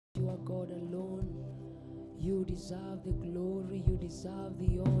You deserve the glory, you deserve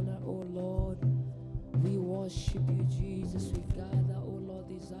the honor, oh Lord. We worship you, Jesus. We gather, oh Lord,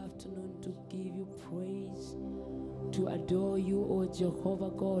 this afternoon to give you praise, to adore you, oh Jehovah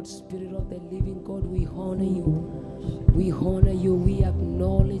God, Spirit of the living God. We honor you. We honor you. We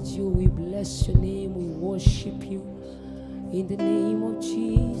acknowledge you. We bless your name. We worship you. In the name of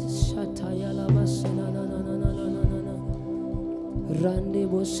Jesus. Rande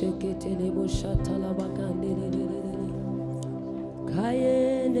bo seketele bo shatala bakande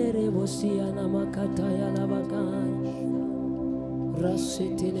kayende rebo siana makataya la bakande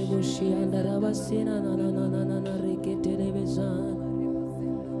rasetele bo shianda rabasina na reketele bezan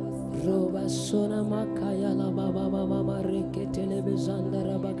roba sona makaya la baba reketele bezanda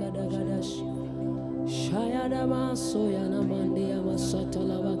rabagada gadash shayada masoyana mande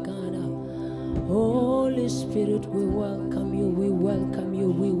amasatala bakana. Holy Spirit, we welcome you, we welcome you,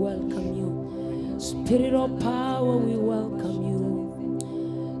 we welcome you. Spirit of power, we welcome you.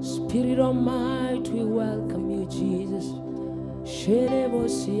 Spirit of might, we welcome you, Jesus.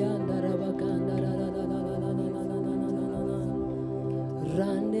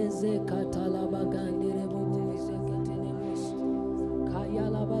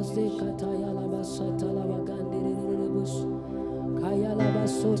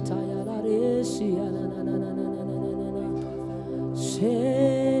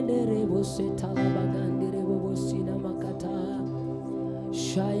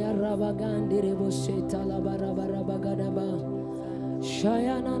 Shaya rabagandere boseta la barabagadaba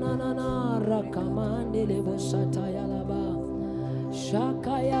Shaya na rakamande le bosata yalaba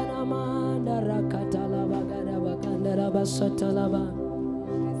Shakaya na manda rakata la bagadaba kandara basata laba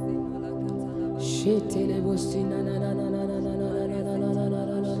Shete le bosina na.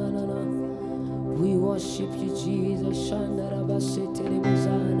 We worship you, Jesus. Shandara basete le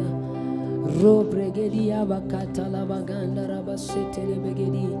bozana Robregedi abakata la baganda rabasete le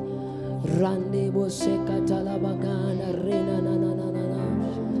begedi Rande bose kata la baganda rena na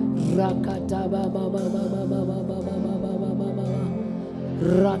Rakata baba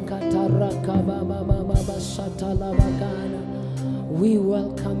Rakata rakaba baba shata la baganda. We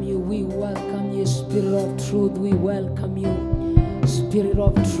welcome you, Spirit of truth, we welcome you. Spirit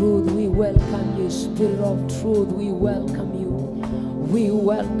of truth, we welcome you. Spirit of truth, we welcome you. We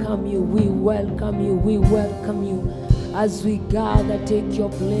welcome you, we welcome you, we welcome you. As we gather, take your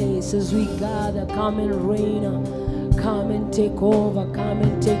place. As we gather, come and reign. Come and take over. Come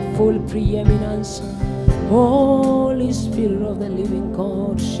and take full preeminence. Holy Spirit of the living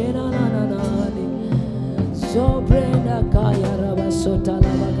God. So brenda kaya rabasota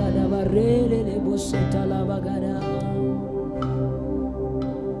lavagada varele lebusota lavagada.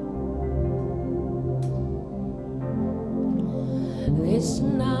 There's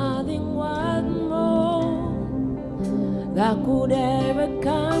nothing one more that could ever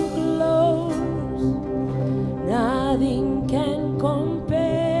come close. Nothing can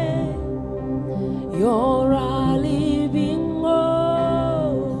compare. You're a living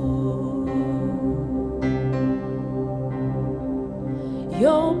hope.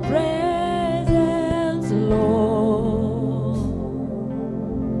 Your presence, Lord,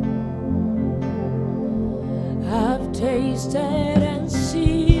 I've tasted and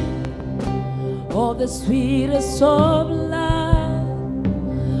seen all the sweetest of love.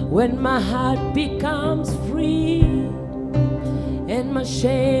 When my heart becomes free and my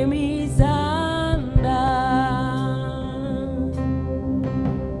shame is undone,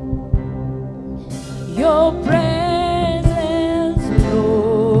 your presence,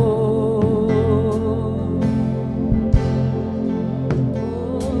 Lord.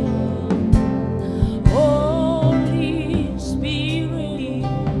 Holy Spirit,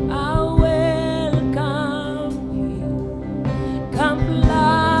 I welcome you. Come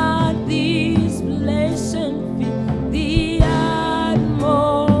flood this place and fill the atmosphere.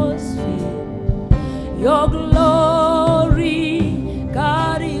 Your glory,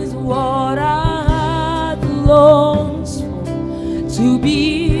 God, is what I had, Lord.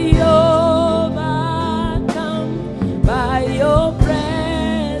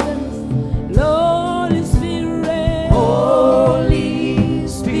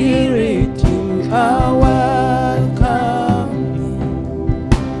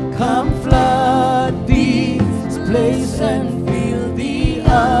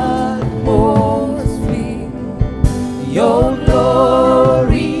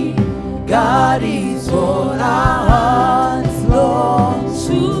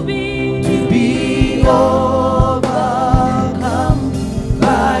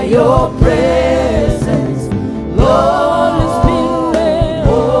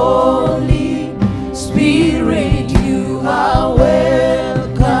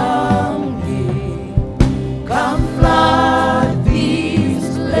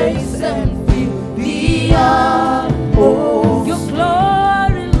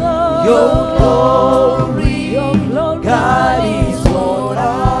 Your glory, God, is what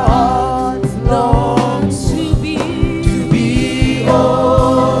our hearts long to be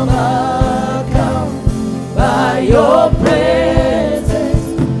overcome by your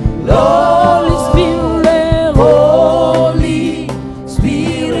presence, Lord. Holy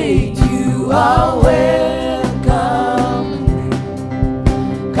Spirit, you are welcome.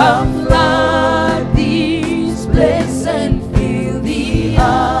 Come flood this place and fill the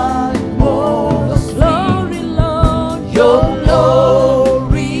atmosphere. glory, Lord. Your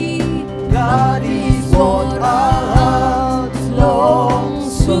glory, God, is what our hearts long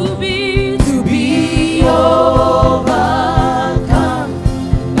To be overcome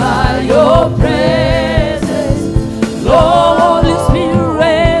by your presence, Lord. Holy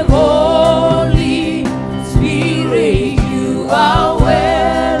Spirit, you are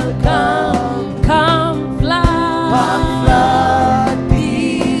welcome. come Flood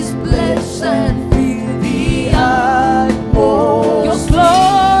this place and fill the atmosphere. Your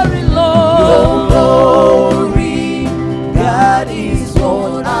glory, Lord. Your glory, God, is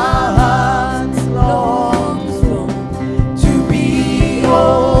what our hearts long for, to be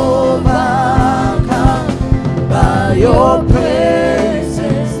overcome by your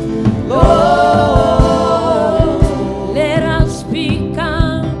presence, Lord. Let us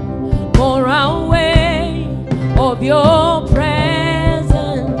become more aware of your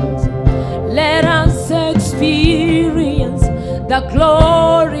presence. Let us experience the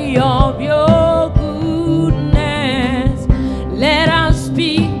glory of your goodness. Let us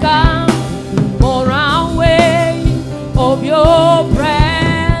become more aware of your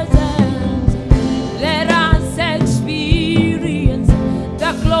presence. Let us experience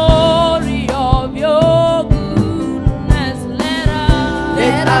the glory of your goodness.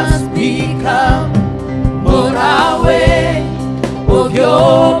 Let us become more aware of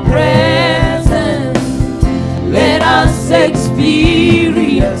your presence. Let us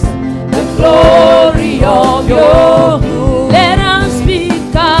experience the glory of your goodness.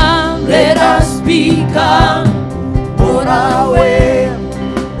 Let us become more aware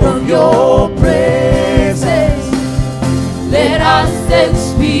of your presence. Let us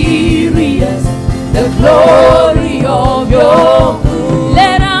experience the glory of your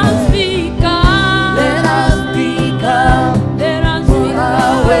goodness. Let us become more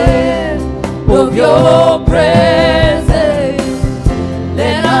aware of your presence.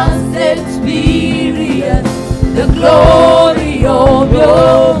 Let us experience the glory of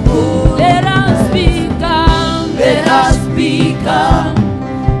your goodness. Let us become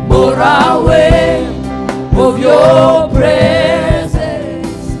more aware of your presence.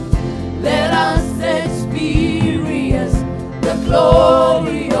 Let us experience the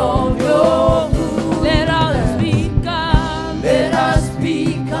glory of your goodness. Let us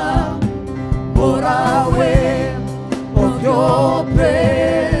become more aware of your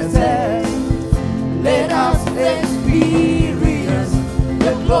presence. Let us experience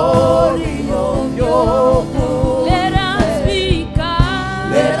the glory of your goodness.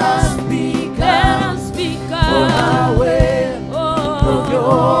 Let us become more aware of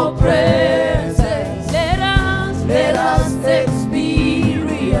your presence. Let us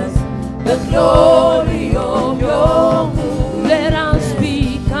experience the glory of your goodness.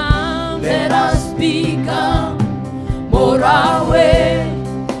 Let us become more aware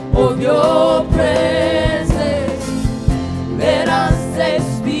of your presence. Let us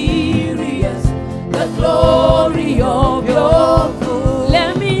experience the glory of your goodness.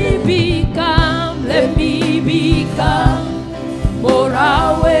 Let me become more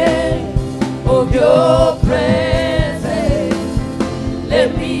aware of your presence.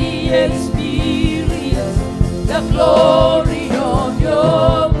 Let me experience the glory of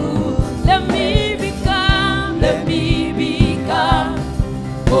your goodness. Let me become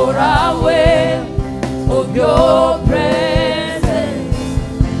more aware of your presence.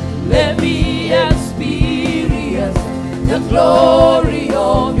 Let me experience the glory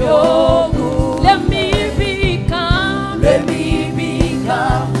of your goodness. Let me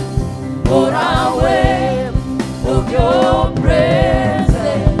become more aware of your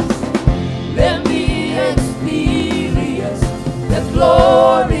presence. Let me experience the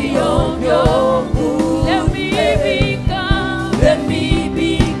glory of your goodness. Let me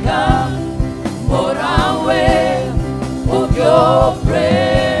become more aware of your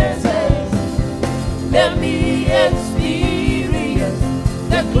presence. Let me experience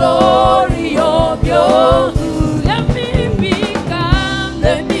the glory of your goodness. Let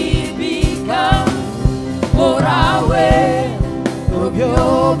me become more aware of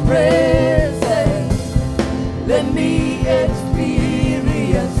your presence. Let me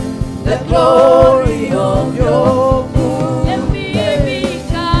experience the glory of your goodness. Let me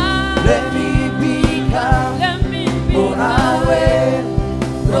become. Let me become Let me more become. aware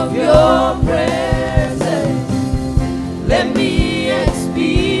of your presence. Let me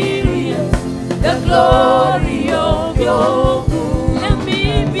experience the glory of your goodness. Let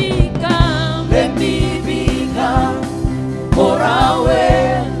me become. Let me become more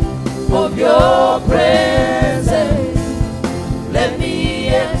aware of your presence. Let me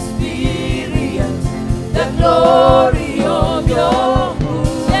experience the glory of your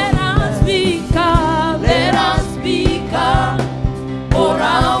goodness. Let us become. Let us become more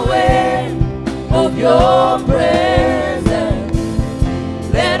aware of your presence.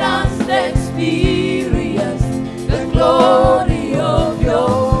 Let us experience the glory of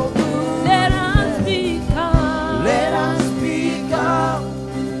your goodness. Let us become. Let us become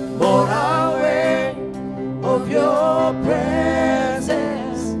more aware of your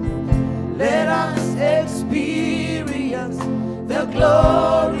presence. Let us experience the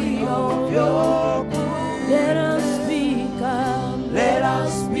glory of your goodness. Let us become. Let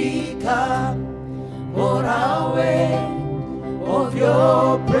us become more aware of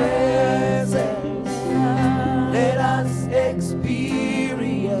your presence. Let us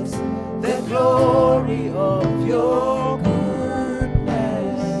experience the glory of your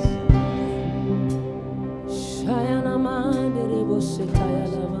goodness. Shayana mande rebo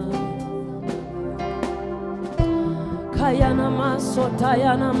setayana mande. Kayana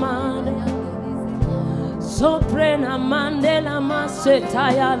masotayana mande. Soprena mande la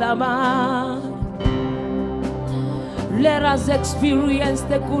masetayana mande. Let us experience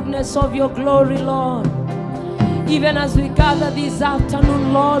the goodness of your glory, Lord. Even as we gather this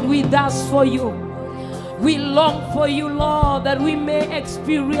afternoon, Lord, we thirst for you. We long for you, Lord, that we may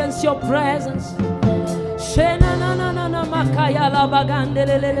experience your presence. Shena na na na na makaya la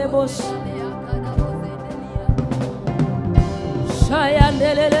bagandelele bos.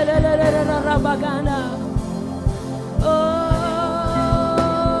 Shayandelele rabagana. Oh.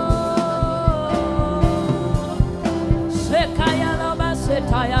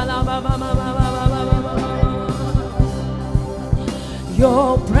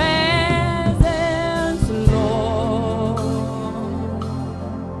 Your presence, Lord.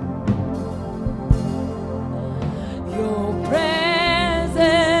 Your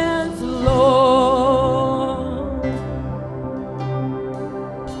presence, Lord.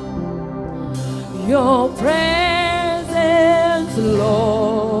 Your presence,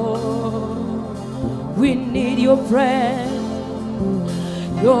 Lord. We need your presence.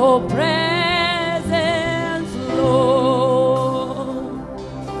 Your presence, Lord.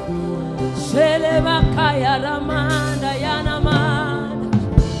 Shelebakaya ramanda yanamanda.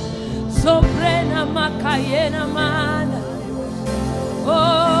 Soprena makayena manda.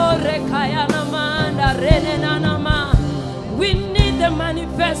 Oh, rekaya namanda renena nama. We need the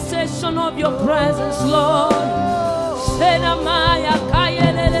manifestation of your presence, Lord. Senamaya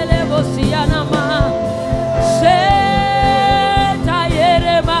kayelele bosiyanama.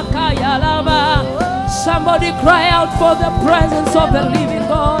 Somebody cry out for the presence of the living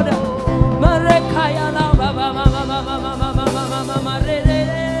God.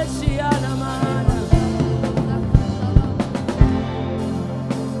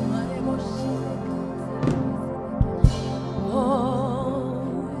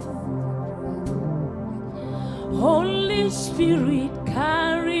 Holy Spirit,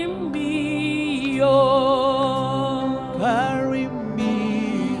 carry me, oh. Carry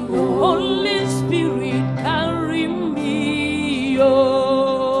me, Holy Spirit, carry me,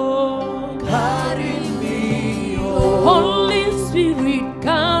 oh. carry me, oh. Holy Spirit,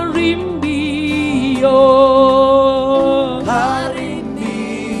 carry me, oh. Carry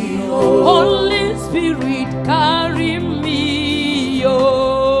me, oh. Holy Spirit, carry me,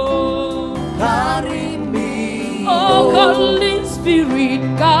 oh. Carry me, Oh, Holy Spirit,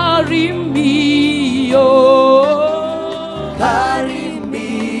 carry me, oh. carry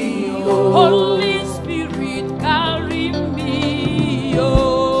me, oh. Holy Spirit, carry me,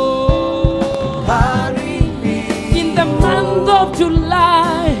 oh. Carry me, In the month of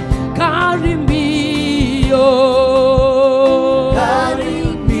July, carry me, oh.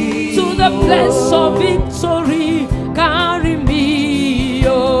 carry me, To the place of victory, carry me,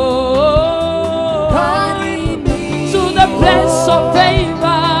 oh. carry me, To the place of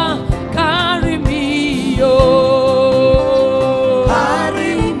favor, carry me, oh.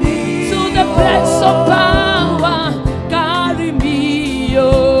 carry me, To the place of power, carry me,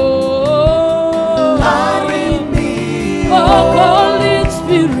 oh. carry me, Oh, Holy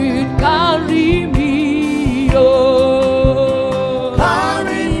Spirit, carry me, oh.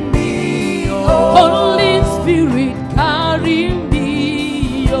 carry me,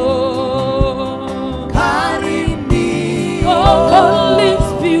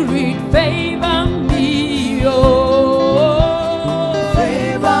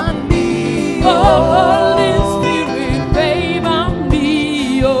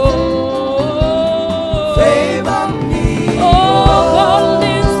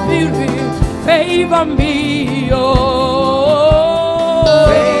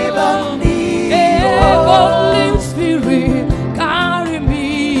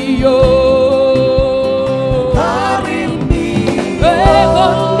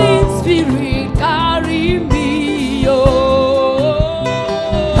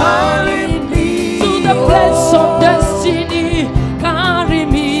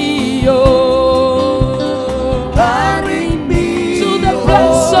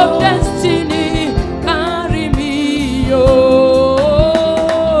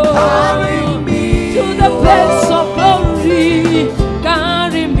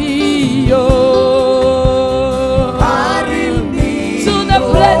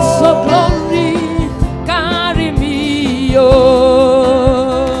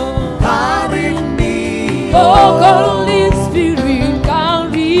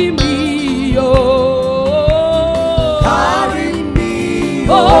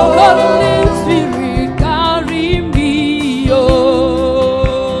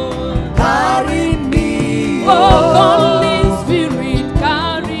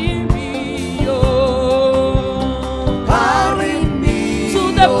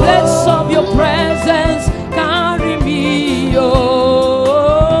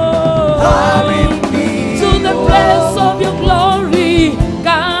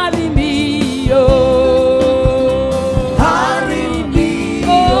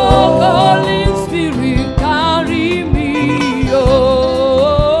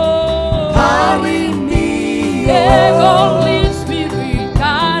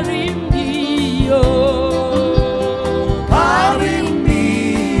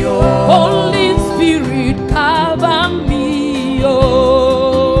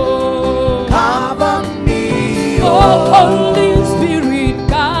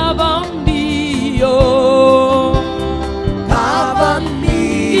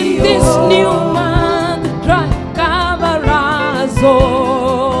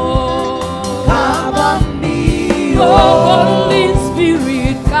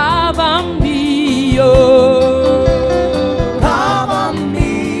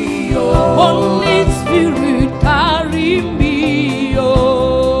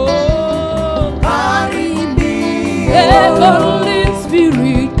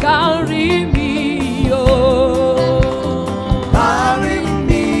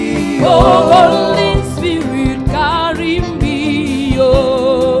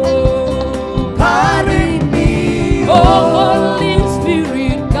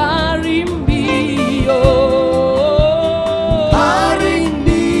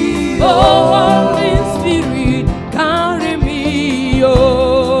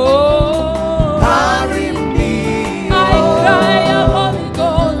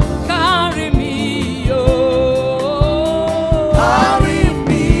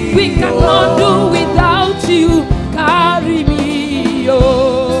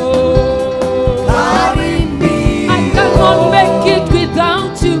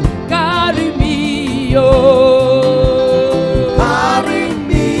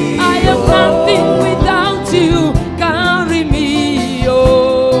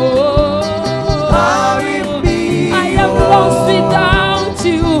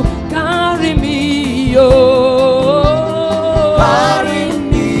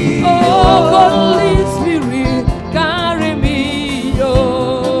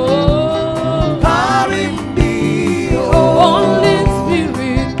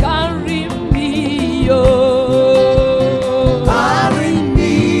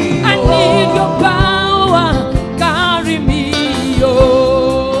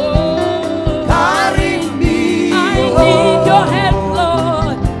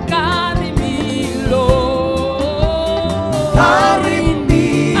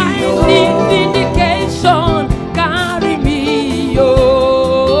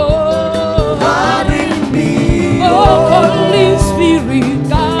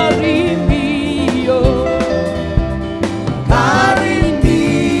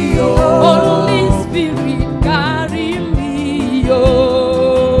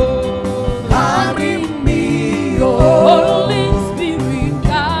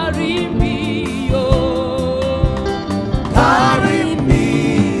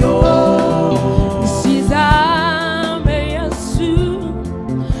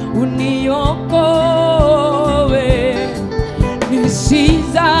 uniokoe,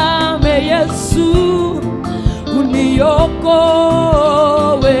 nisizame Yesu, uniokoe,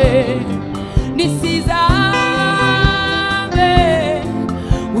 nisizame,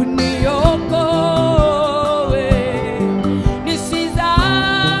 uniokoe, nisizame,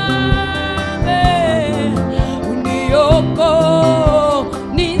 uniokoe,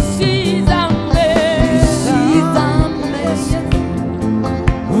 nisizame,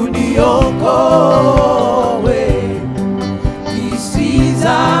 uniokoe,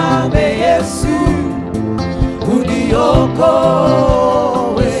 nisizame Yesu, uniokoe,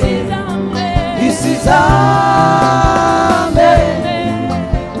 nisizame,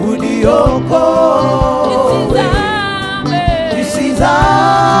 uniokoe,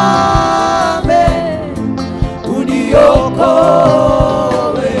 nisizame,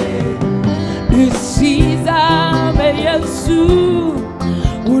 uniokoe, nisizame Yesu,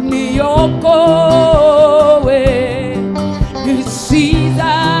 uniokoe,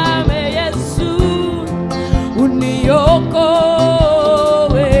 nisizame Yesu, uniokoe,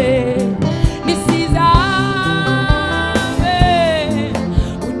 nisizame,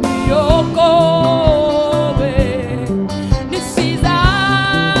 uniokoe, nisizame,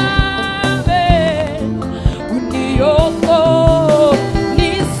 uniokoe,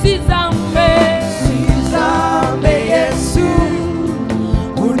 nisizame, nisizame Yesu,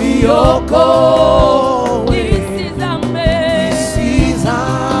 uniokoe,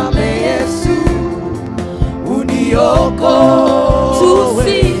 nisizame Yesu, uniokoe,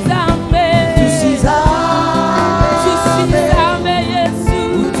 tusizame, tusizame Yesu,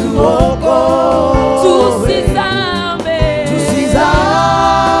 tusizame,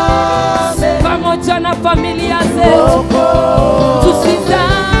 pamoja na familia zetu,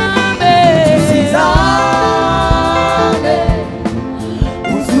 tusizame, tusizame,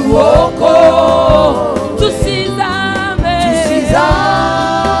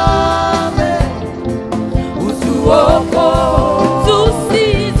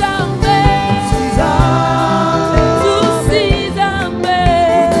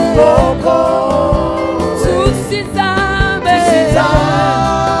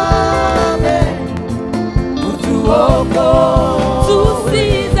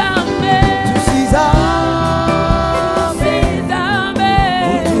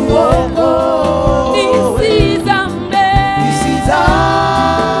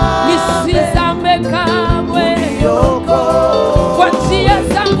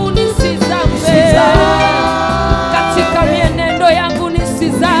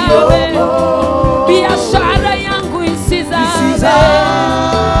 biashara yangu isizame,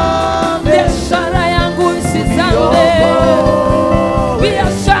 biashara yangu isizame,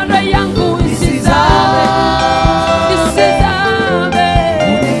 biashara yangu isizame, isizame,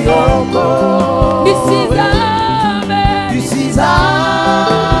 isizame, nisizame,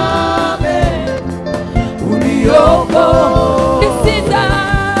 uniokoe,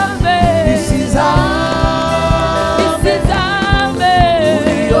 isizame, nisizame,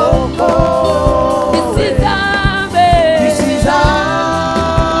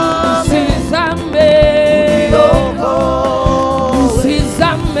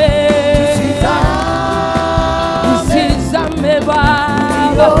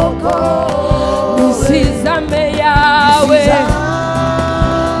 nisizame Yahweh,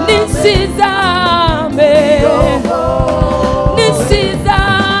 nisizame,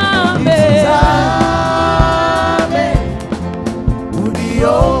 nisizame,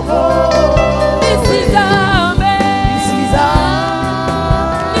 nisizame,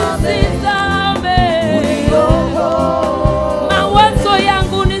 nisizame, mawazo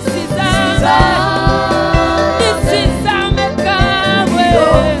yangu nisizame, nisizame kamwe,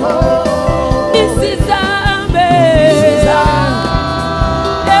 nisizame,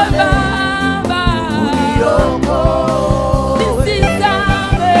 Baba,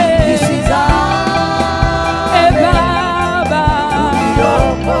 nisizame, Baba,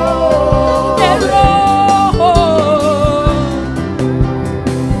 Roho,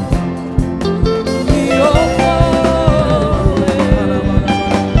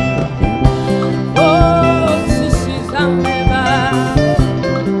 tusizame Baba,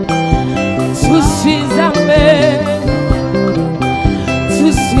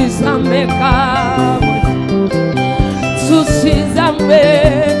 tusizame kamwe, tusizame.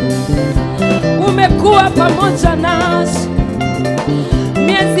 Umekuwa pamoja nasi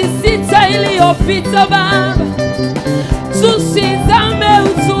miezi 6 iliyopita Baba, tusizame,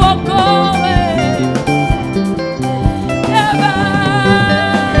 utuokoe Baba,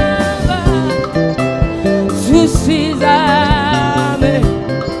 tusizame.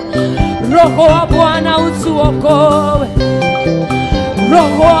 Roho Roho wa Bwana utuokoe,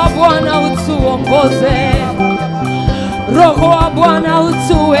 Roho wa Bwana utuongoze, Roho wa Bwana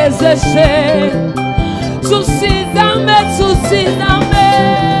utuwezeshe, tusizame, tusizame.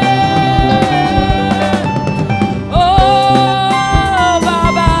 Oh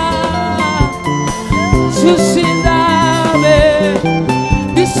Baba, tusizame,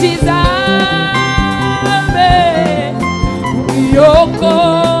 tusizame,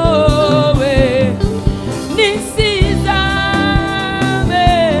 uniokoe, nisizame,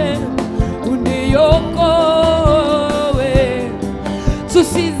 uniokoe,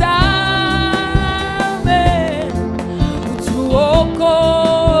 tusizame, utuokoe,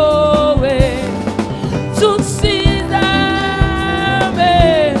 tusizame,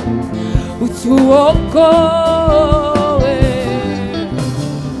 utuokoe.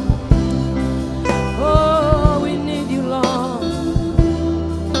 Oh, we need you, Lord.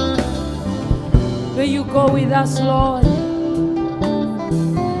 May you go with us, Lord.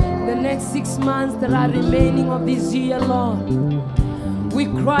 The next 6 months that are remaining of this year, Lord, we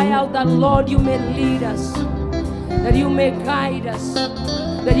cry out that, Lord, you may lead us, that you may guide us,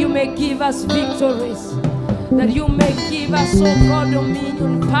 that you may give us victories, that you may give us, oh God,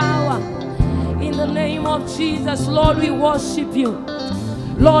 dominion, power. In the name of Jesus, Lord, we worship you.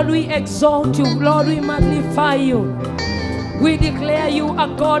 Lord, we exalt you. Lord, we magnify you. We declare you a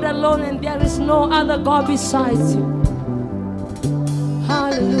God alone, and there is no other God besides you.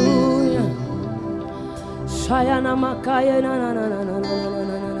 Hallelujah. Shayana Makaya na na na na na na na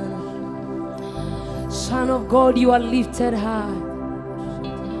na na. Son of God, you are lifted high.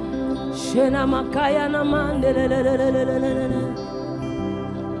 Shena Makaya na mande le le le le le le le.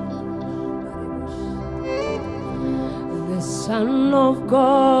 The Son of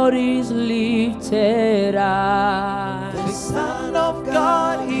God is lifted high. The Son of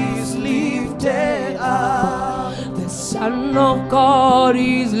God is lifted up. The Son of God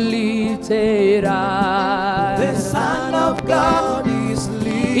is lifted high. The Son of God is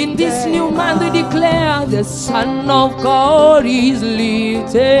lifted. In this new month we declare the Son of God is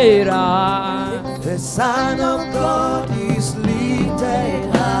lifted high. The Son of God is lifted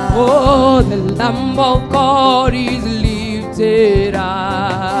high. Oh, the Lamb of God is lifted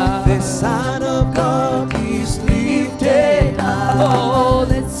high. The Son of God is lifted high. Oh,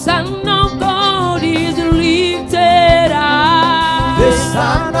 the Son of God is lifted high. The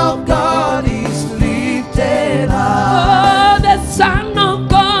Son of God is lifted high. Oh, the Son of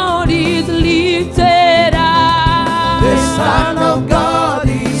God is lifted high. The Son of God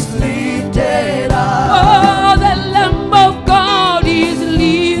is lifted high. Oh, the Lamb of God is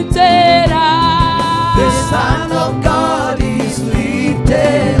lifted high. The Son of God is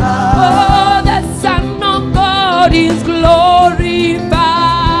lifted high. Oh, the Son of God is glorified.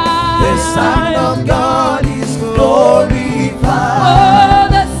 The Son of God is glorified. Oh,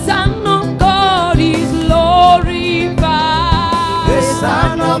 the Son of God is glorified. The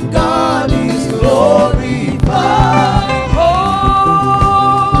Son of God is glorified. Oh,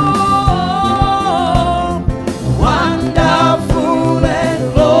 Wonderful and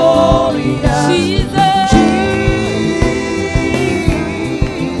glorious Jesus.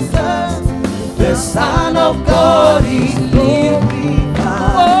 Jesus. The Son of God is glorified.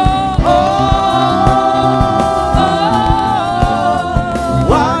 Oh,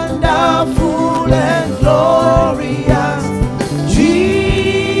 Wonderful and glorious Jesus.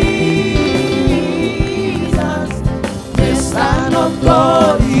 The Son of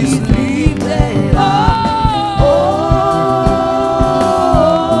God is lifted up. Oh,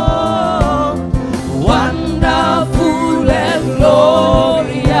 wonderful and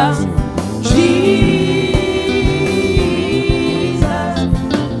glorious Jesus.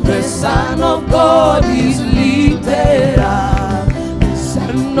 The Son of God is lifted up. the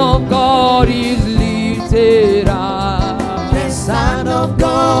Son of God is lifted up. The Son of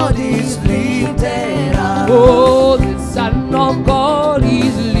God is lifted up. Oh, the Son of God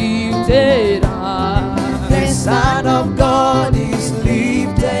is lifted up. The Son of God is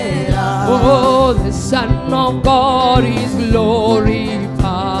lifted up. Oh, the Son of God is glorified.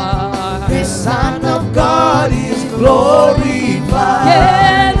 The Son of God is glorified.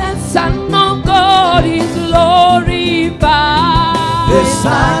 Yeah, the Son of God is glorified. The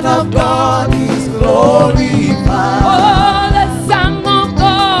Son of God is glorified. Oh, the Son of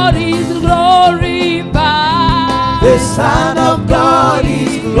God is glorified. The Son of God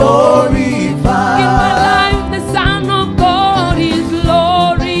is glorified. In my life, the Son of God is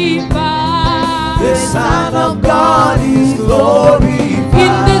glorified. The Son of God is glorified.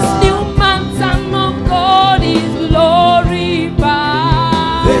 In this new month, Son of God is glorified.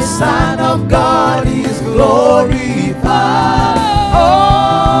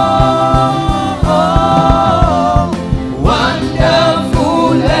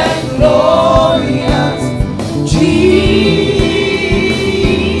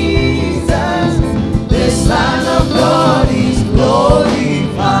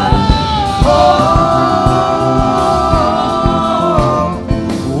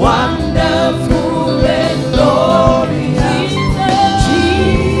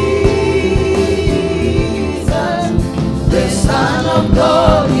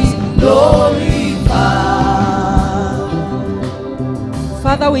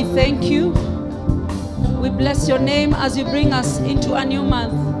 Father, we thank you. We bless your name as you bring us into a new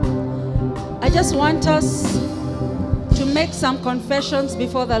month. I just want us to make some confessions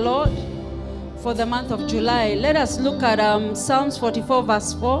before the Lord for the month of July. Let us look at Psalms 44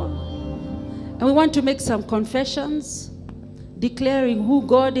 verse 4. And we want to make some confessions declaring who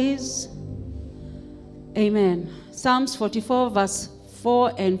God is. Amen. Psalms 44 verse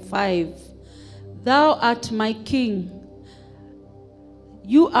 4 and 5. Thou art my king.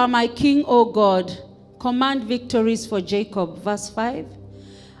 You are my king, O God. Command victories for Jacob. Verse 5.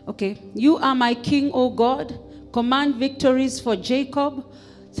 Okay. You are my king, O God. Command victories for Jacob.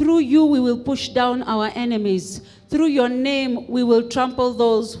 Through you we will push down our enemies. Through your name we will trample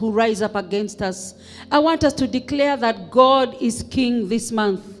those who rise up against us. I want us to declare that God is king this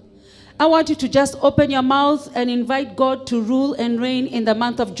month. I want you to just open your mouth and invite God to rule and reign in the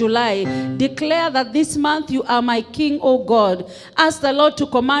month of July. Declare that this month you are my king, O God. Ask the Lord to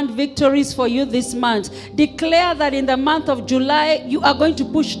command victories for you this month. Declare that in the month of July you are going to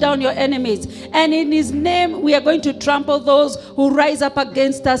push down your enemies. And in his name we are going to trample those who rise up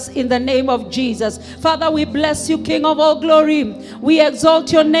against us in the name of Jesus. Father, we bless you, King of all glory. We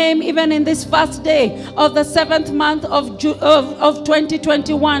exalt your name even in this first day of the 7th month of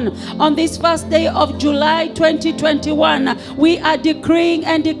 2021. On this first day of July 2021, we are decreeing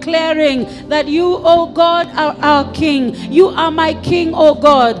and declaring that you, O God, are our King. You are my King, O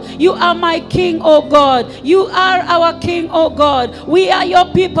God. You are my King, O God. You are our King, O God. We are your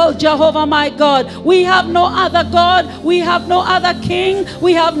people, Jehovah, my God. We have no other God. We have no other King.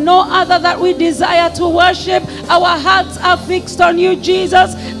 We have no other that we desire to worship. Our hearts are fixed on you,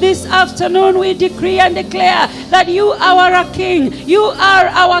 Jesus. This afternoon we decree and declare that you are our King. You are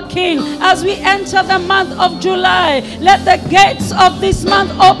our King. As we enter the month of July, let the gates of this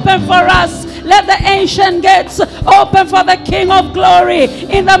month open for us. Let the ancient gates open for the King of glory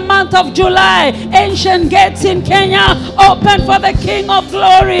in the month of July. Ancient gates in Kenya open for the King of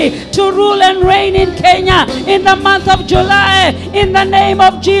glory to rule and reign in Kenya in the month of July. In the name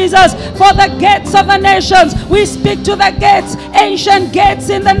of Jesus, for the gates of the nations, we speak to the gates. Ancient gates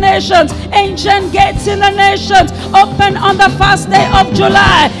in the nations, ancient gates in the nations, open on the first day of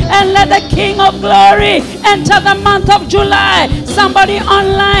July, and let the King of glory enter the month of July. Somebody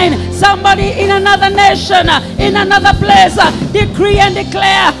online, somebody in another nation, in another place, decree and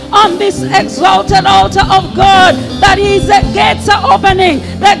declare on this exalted altar of God that his gates are opening.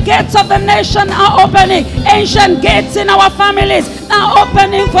 The gates of the nation are opening. Ancient gates in our families are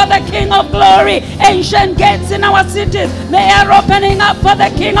opening for the King of glory. Ancient gates in our cities, they are opening up for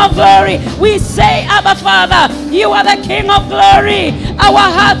the King of glory. We say, Abba Father, you are the King of glory. Our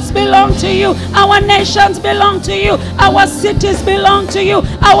hearts belong to you. Our nations belong to you. Our cities belong to you.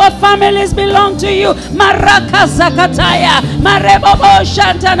 Our families belong to you. Maraka Zakataya, Marebobo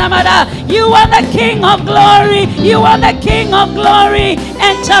Shantanamada. You are the King of glory. You are the King of glory.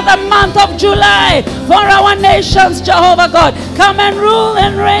 Enter the month of July for our nations, Jehovah God. Come and rule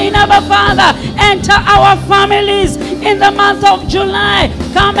and reign, Abba Father. Enter our families in the month of July.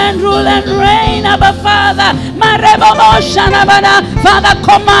 Come and rule and reign, Abba Father. Marebobo Shanabada. Father,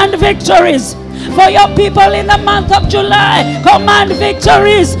 command victories for your people in the month of July. Command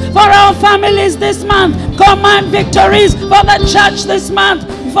victories for our families this month. Command victories for the church this month.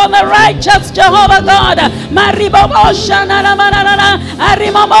 For the righteous, Jehovah God.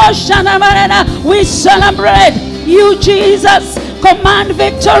 We celebrate you, Jesus. Command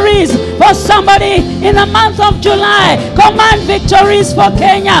victories for somebody in the month of July. Command victories for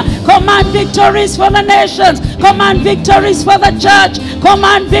Kenya. Command victories for the nations. Command victories for the church.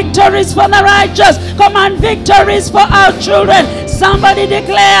 Command victories for the righteous. Command victories for our children. Somebody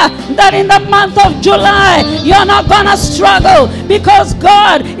declare that in the month of July, you're not gonna struggle because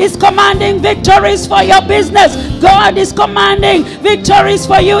God is commanding victories for your business. God is commanding victories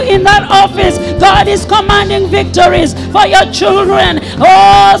for you in that office. God is commanding victories for your children.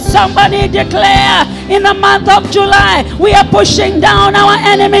 Oh, somebody declare in the month of July, we are pushing down our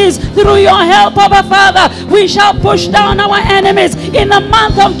enemies through your help, Abba Father. We shall push down our enemies in the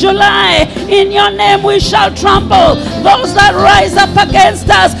month of July. In your name we shall trample those that rise up against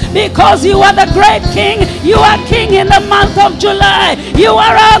us, because you are the great King. You are King in the month of July. You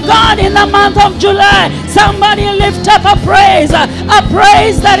are our God in the month of July. Somebody lift up a praise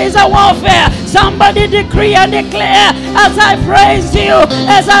that is a warfare. Somebody decree and declare, as I praise you,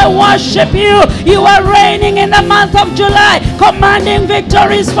 as I worship you, you are reigning in the month of July, commanding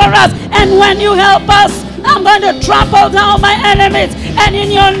victories for us. And when you help us, I'm going to trample down my enemies. and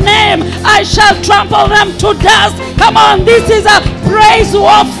in your name I shall trample them to dust. Come on, this is a praise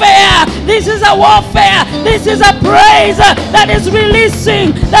warfare. This is a warfare. This is a praise that is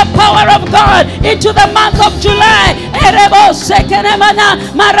releasing the power of God into the month of July.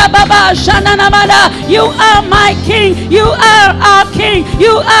 You are my King. You are our King.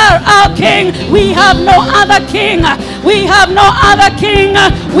 You are our King. We have no other King. We have no other King.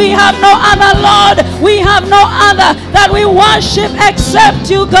 We have no other Lord. We have no other that we worship except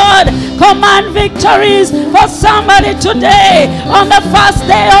you, God. Command victories for somebody today on the first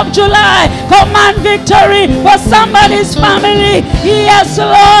day of July. Command victory for somebody's family. Yes,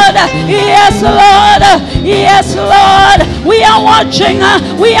 Lord. Yes, Lord. Yes, Lord. We are watching.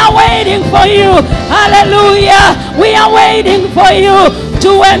 We are waiting for you. Hallelujah. We are waiting for you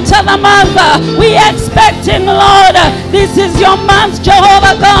to enter the month. We expecting, Lord. This is your month,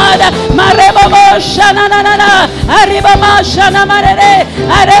 Jehovah God.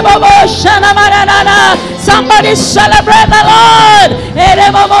 Somebody celebrate the Lord.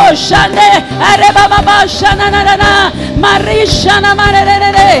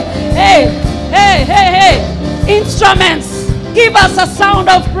 Hey, hey, hey, hey. Instruments, give us a sound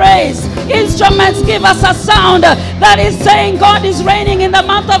of praise. Instruments, give us a sound that is saying God is reigning in the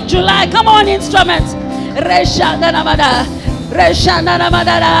month of July. Come on, instruments.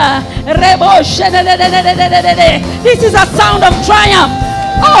 This is a sound of triumph.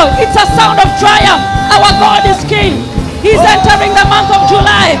 Oh, it's a sound of triumph. Our God is King. He's entering the month of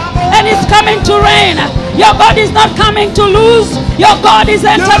July and he's coming to reign. Your God is not coming to lose. Your God is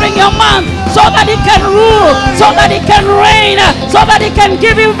entering your month so that he can rule, so that he can reign, so that he can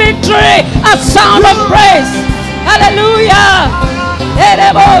give you victory. A sound of praise. Hallelujah.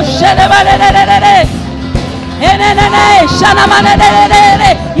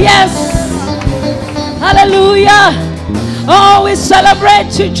 Yes. Hallelujah. Oh, we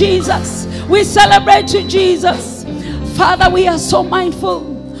celebrate you, Jesus. We celebrate you, Jesus. Father, we are so mindful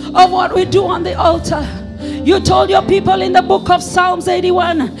of what we do on the altar. You told your people in the book of Psalms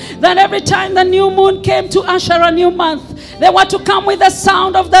 81 that every time the new moon came to usher a new month, they were to come with the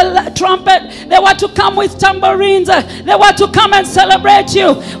sound of the trumpet. They were to come with tambourines. They were to come and celebrate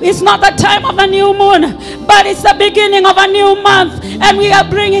you. It's not the time of the new moon, but it's the beginning of a new month. And we are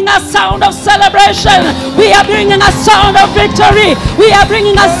bringing a sound of celebration. We are bringing a sound of victory. We are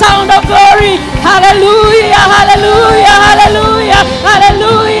bringing a sound of glory. Hallelujah, hallelujah, hallelujah,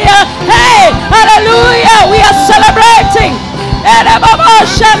 hallelujah. Hey, hallelujah. We are celebrating.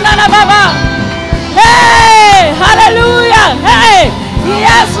 Hey, hallelujah. Hey,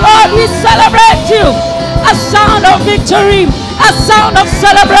 yes, Lord, we celebrate you. A sound of victory, a sound of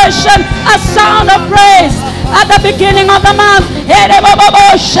celebration, a sound of praise. At the beginning of the month,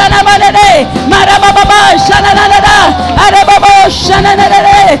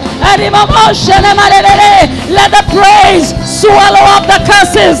 let the praise swallow up the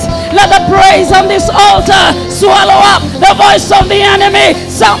curses. Let the praise on this altar swallow up the voice of the enemy.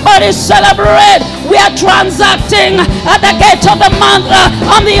 Somebody celebrate. We are transacting at the gate of the month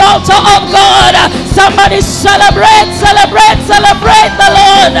on the altar of God. Somebody celebrate, celebrate, celebrate the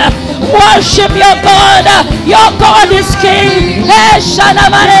Lord. Worship your God. Your God is King. Let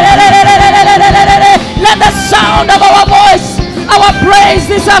the sound of our voice, our praise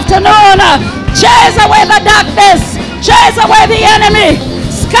this afternoon, chase away the darkness, chase away the enemy,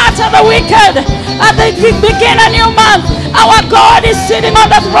 scatter the wicked. At the begin a new month, our God is sitting on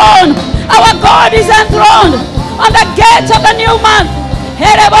the throne. Our God is enthroned on the gate of the new month.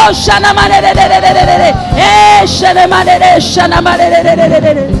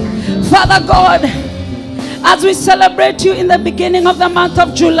 Father God, as we celebrate you in the beginning of the month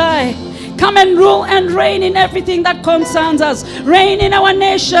of July, come and rule and reign in everything that concerns us. Reign in our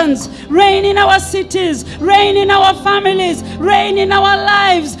nations, reign in our cities, reign in our families, reign in our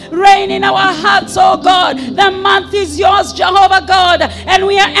lives, reign in our hearts, oh God. The month is yours, Jehovah God, and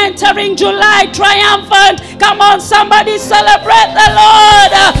we are entering July triumphant. Come on, somebody celebrate the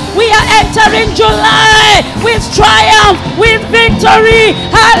Lord. We are entering July with triumph, with victory.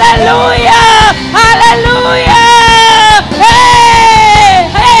 Hallelujah, hallelujah. Hey,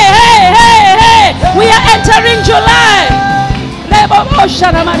 hey, hey, hey, hey. We are entering July.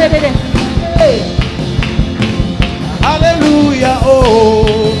 Hallelujah,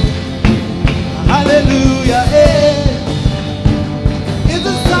 oh, hallelujah, eh. It's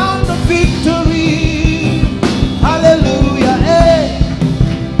the sound of victory. Hallelujah, eh.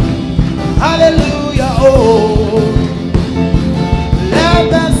 Hallelujah, oh. Let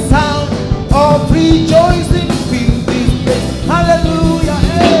the sound of rejoicing fill this place. Hallelujah,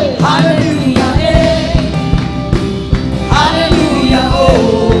 eh. Hallelujah, eh. Hallelujah, oh.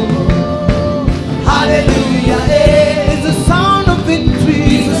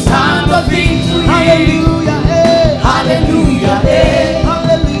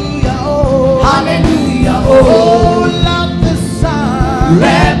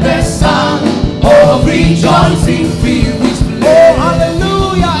 of rejoicing fill this place. Oh,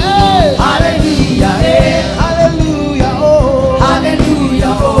 hallelujah, eh. Hallelujah, eh. Hallelujah, oh.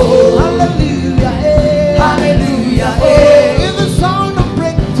 Hallelujah, oh. Hallelujah, eh. Hallelujah, Oh, eh. it's the sound of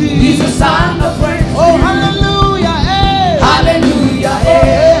breakthrough. It's the sound of breakthrough. Oh, hallelujah, eh. Hallelujah, Oh,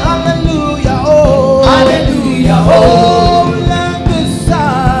 eh. hallelujah, oh. Hallelujah, Oh, oh. let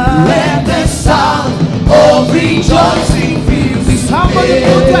the sound Of rejoicing fill this somebody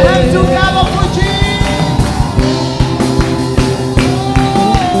place. put your hands together for Jesus.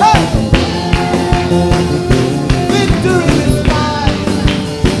 Hey. Victory is mine.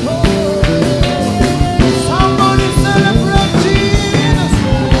 Oh. Somebody celebrate Jesus.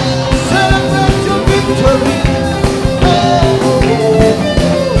 Celebrate your victory. Oh.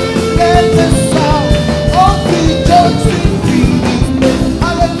 Let the sound of rejoicing fill this place.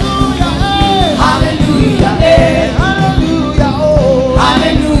 Hallelujah. Hey. Hallelujah, eh. Hallelujah, oh.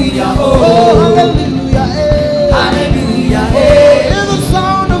 Hallelujah, Oh, oh. hallelujah, eh. Hallelujah, Oh, eh. hear the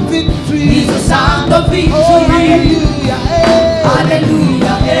sound of victory. It's the sound of Oh, victory. hallelujah, eh.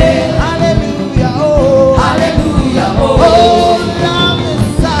 Hallelujah, eh. Hallelujah, oh. Hallelujah, Oh, oh. love the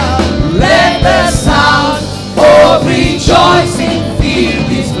sound. Let the sound of rejoicing fill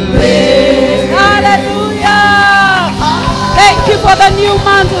this place. Hallelujah. Thank you for the new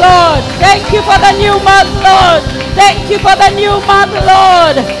month, Lord. Thank you for the new month, Lord. Thank you for the new month,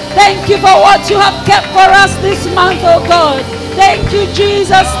 Lord. Thank you for what you have kept for us this month, oh God. Thank you,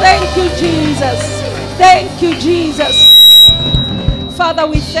 Jesus. Thank you, Jesus. Thank you, Jesus. Father,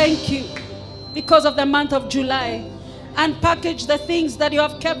 we thank you because of the month of July. And package the things that you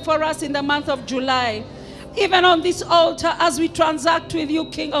have kept for us in the month of July. Even on this altar, as we transact with you,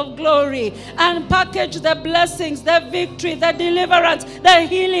 King of Glory, and package the blessings, the victory, the deliverance, the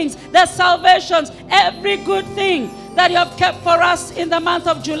healings, the salvations, every good thing that you have kept for us in the month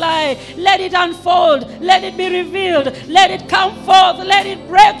of July. Let it unfold, let it be revealed, let it come forth, let it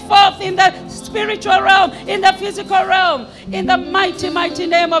break forth in the spiritual realm, in the physical realm, in the mighty, mighty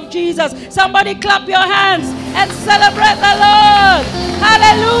name of Jesus. Somebody clap your hands and celebrate the Lord.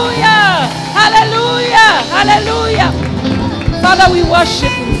 Hallelujah, hallelujah, hallelujah. Father, we worship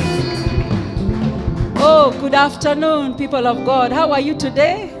you. Oh, good afternoon, people of God. How are you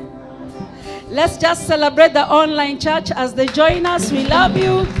today? Let's just celebrate the online church as they join us. We love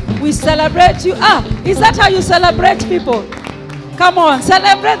you. We celebrate you. Ah, is that how you celebrate people? Come on,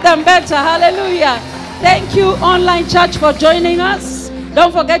 celebrate them better. Hallelujah. Thank you, online church, for joining us.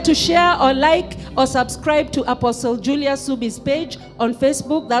 Don't forget to share or like or subscribe to Apostle Julia Subi's page on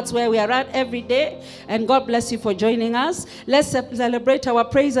Facebook. That's where we are at every day. And God bless you for joining us. Let's celebrate our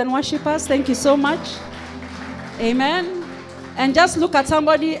praise and worshipers. Thank you so much. Amen. And just look at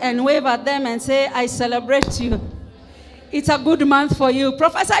somebody and wave at them and say, I celebrate you. It's a good month for you.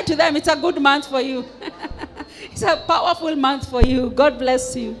 Prophesy to them, it's a good month for you. It's a powerful month for you. God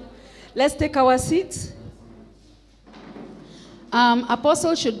bless you. Let's take our seats.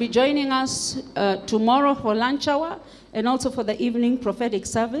 Apostle should be joining us tomorrow for lunch hour and also for the evening prophetic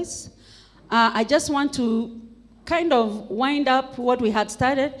service. I just want to kind of wind up what we had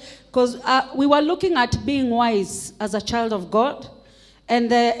started, because we were looking at being wise as a child of God. And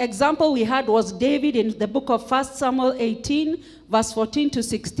the example we had was David in the book of 1 Samuel 18, verse 14 to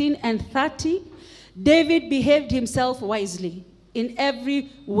 16 and 30. David behaved himself wisely in every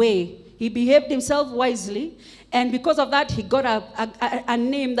way. He behaved himself wisely. And because of that, he got a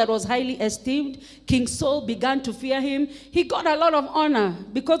name that was highly esteemed. King Saul began to fear him. He got a lot of honor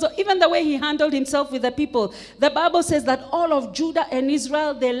because of even the way he handled himself with the people. The Bible says that all of Judah and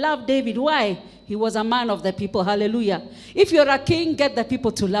Israel, they loved David. Why? He was a man of the people. Hallelujah. If you're a king, get the people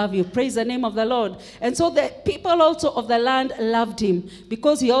to love you. Praise the name of the Lord. And so the people also of the land loved him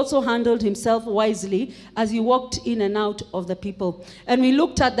because he also handled himself wisely as he walked in and out of the people. And we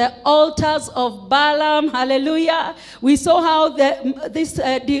looked at the altars of Balaam. Hallelujah. We saw how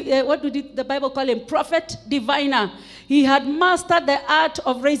what did the Bible call him? Prophet diviner. He had mastered the art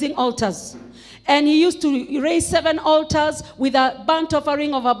of raising altars. And he used to raise 7 altars with a burnt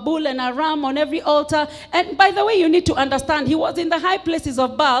offering of a bull and a ram on every altar. And by the way, you need to understand, he was in the high places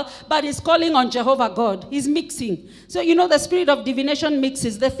of Baal, but he's calling on Jehovah God. He's mixing. So you know the spirit of divination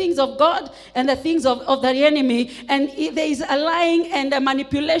mixes the things of God and the things of the enemy. And there is a lying and a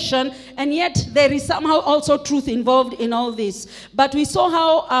manipulation, and yet there is somehow also truth involved in all this. But we saw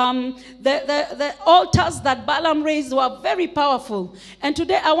how the altars that Balaam raised were very powerful. And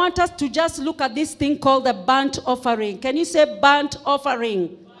today I want us to just look at this thing called the burnt offering. Can you say burnt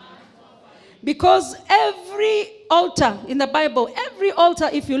offering? Because every altar in the Bible, every altar,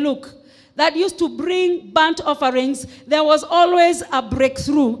 if you look, that used to bring burnt offerings, there was always a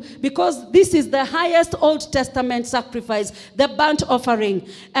breakthrough, because this is the highest Old Testament sacrifice, the burnt offering.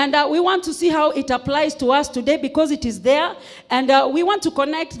 And we want to see how it applies to us today, because it is there. And we want to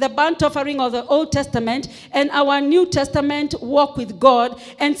connect the burnt offering of the Old Testament and our New Testament walk with God,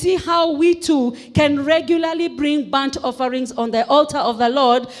 and see how we too can regularly bring burnt offerings on the altar of the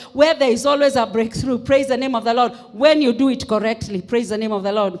Lord, where there is always a breakthrough. Praise the name of the Lord. When you do it correctly. Praise the name of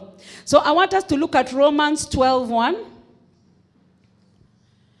the Lord. So I want us to look at Romans 12:1.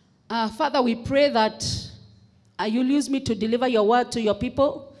 Father, we pray that you'll use me to deliver your word to your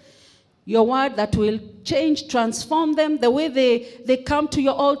people. Your word that will change, transform them, the way they come to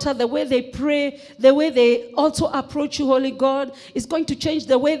your altar, the way they pray, the way they also approach you, Holy God, is going to change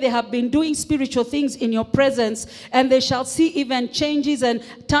the way they have been doing spiritual things in your presence. And they shall see even changes and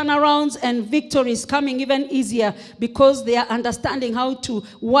turnarounds and victories coming even easier, because they are understanding how to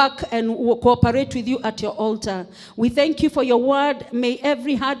work and cooperate with you at your altar. We thank you for your word. May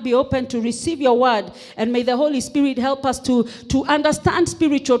every heart be open to receive your word, and may the Holy Spirit help us to understand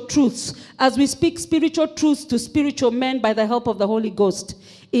spiritual truths as we speak spiritual truths to spiritual men by the help of the Holy Ghost.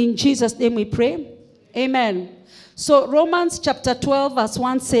 In Jesus' name we pray. Amen. So Romans chapter 12 verse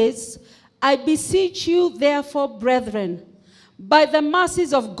 1 says, I beseech you therefore, brethren, by the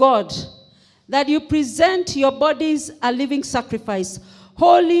mercies of God, that you present your bodies a living sacrifice,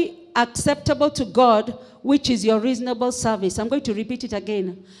 holy, acceptable to God, which is your reasonable service. I'm going to repeat it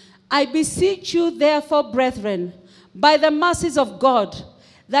again. I beseech you therefore, brethren, by the mercies of God,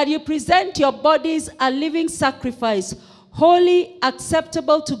 that you present your bodies a living sacrifice, holy,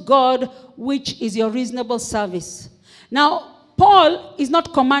 acceptable to God, which is your reasonable service. Now, Paul is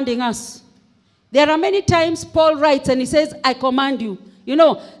not commanding us. There are many times Paul writes and he says, I command you. You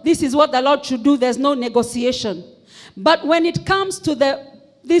know, this is what the Lord should do. There's no negotiation. But when it comes to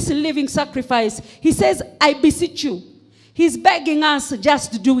this living sacrifice, he says, I beseech you. He's begging us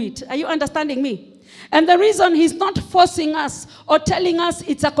just to do it. Are you understanding me? And the reason he's not forcing us or telling us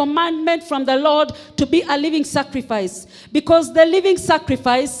it's a commandment from the Lord to be a living sacrifice, because the living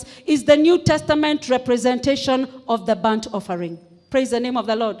sacrifice is the New Testament representation of the burnt offering. Praise the name of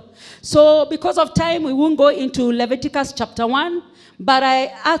the Lord. So because of time, we won't go into Leviticus chapter 1, but I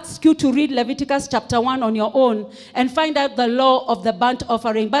ask you to read Leviticus chapter 1 on your own and find out the law of the burnt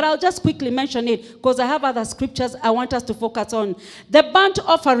offering. But I'll just quickly mention it, because I have other scriptures I want us to focus on. The burnt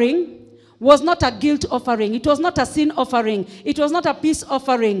offering was not a guilt offering. It was not a sin offering. It was not a peace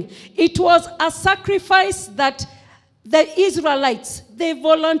offering. It was a sacrifice that the Israelites, they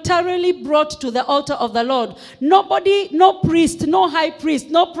voluntarily brought to the altar of the Lord. Nobody, no priest, no high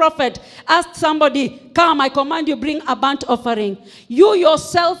priest, no prophet asked somebody, come, I command you, bring a burnt offering. You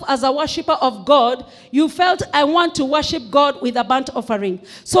yourself, as a worshiper of God, you felt, I want to worship God with a burnt offering.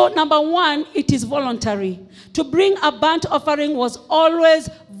 So number one, it is voluntary. To bring a burnt offering was always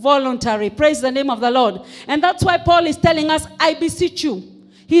voluntary. Praise the name of the Lord. And that's why Paul is telling us, I beseech you.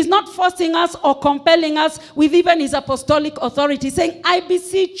 He's not forcing us or compelling us with even his apostolic authority, saying, I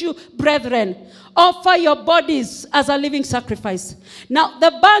beseech you, brethren, offer your bodies as a living sacrifice. Now, the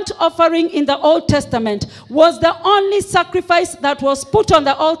burnt offering in the Old Testament was the only sacrifice that was put on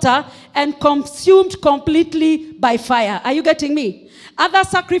the altar and consumed completely by fire. Are you getting me? Other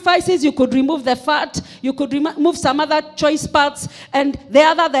sacrifices, you could remove the fat, you could remove some other choice parts, and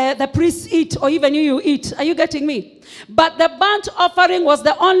the priests eat, or even you eat. Are you getting me? But the burnt offering was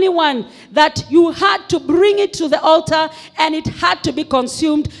the only one that you had to bring it to the altar, and it had to be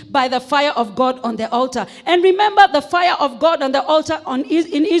consumed by the fire of God on the altar. And remember, the fire of God on the altar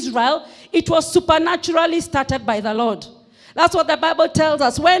in Israel, it was supernaturally started by the Lord. That's what the Bible tells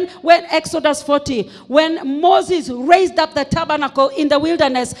us. When Exodus 40, when Moses raised up the tabernacle in the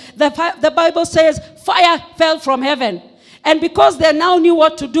wilderness, the Bible says fire fell from heaven. And because they now knew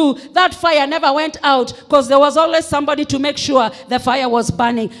what to do, that fire never went out, because there was always somebody to make sure the fire was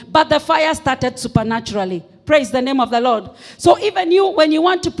burning. But the fire started supernaturally. Praise the name of the Lord. So even you, when you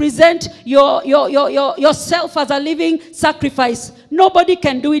want to present yourself as a living sacrifice, nobody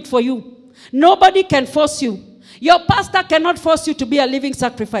can do it for you. Nobody can force you. Your pastor cannot force you to be a living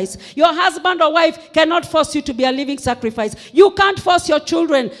sacrifice. Your husband or wife cannot force you to be a living sacrifice. You can't force your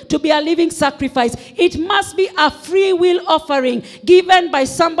children to be a living sacrifice. It must be a free will offering given by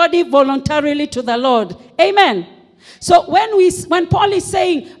somebody voluntarily to the Lord. Amen. So when Paul is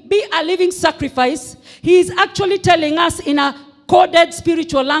saying be a living sacrifice, he is actually telling us in a coded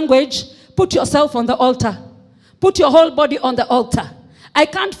spiritual language, put yourself on the altar. Put your whole body on the altar. I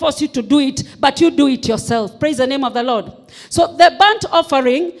can't force you to do it, but you do it yourself. Praise the name of the Lord. So the burnt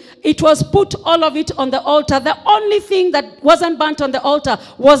offering, it was put all of it on the altar. The only thing that wasn't burnt on the altar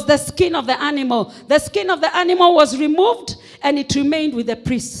was the skin of the animal. The skin of the animal was removed and it remained with the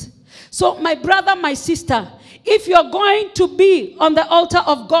priest. So my brother, my sister, if you're going to be on the altar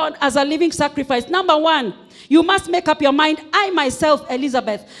of God as a living sacrifice, number one, you must make up your mind. I myself,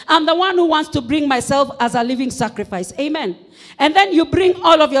 Elizabeth, I'm the one who wants to bring myself as a living sacrifice. Amen. And then you bring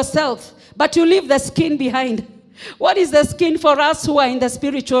all of yourself, but you leave the skin behind. What is the skin for us who are in the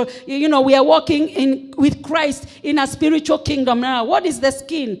spiritual? You know, we are walking with Christ in a spiritual kingdom now. What is the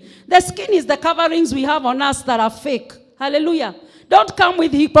skin? The skin is the coverings we have on us that are fake. Hallelujah. Don't come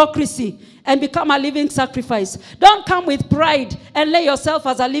with hypocrisy and become a living sacrifice. Don't come with pride and lay yourself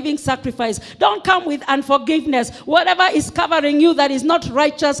as a living sacrifice. Don't come with unforgiveness. Whatever is covering you that is not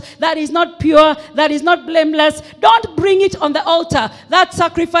righteous, that is not pure, that is not blameless, don't bring it on the altar. That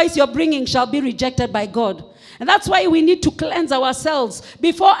sacrifice you're bringing shall be rejected by God. And that's why we need to cleanse ourselves.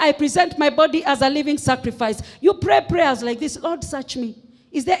 Before I present my body as a living sacrifice, you pray prayers like this. Lord, search me.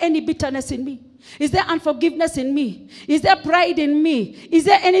 Is there any bitterness in me? Is there unforgiveness in me? Is there pride in me? Is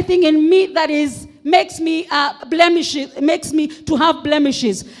there anything in me that makes me blemishes, makes me to have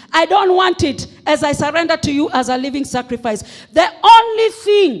blemishes? I don't want it as I surrender to you as a living sacrifice. The only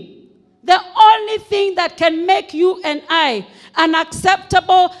thing that can make you and I an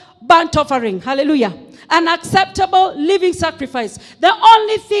acceptable burnt offering, hallelujah, an acceptable living sacrifice, the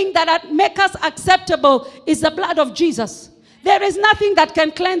only thing that makes us acceptable is the blood of Jesus. There is nothing that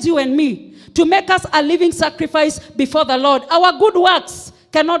can cleanse you and me to make us a living sacrifice before the Lord. Our good works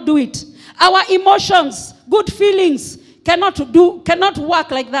cannot do it. Our emotions, good feelings cannot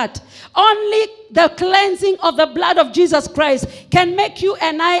work like that. Only the cleansing of the blood of Jesus Christ can make you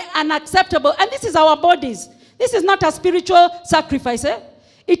and I unacceptable. And this is our bodies. This is not a spiritual sacrifice.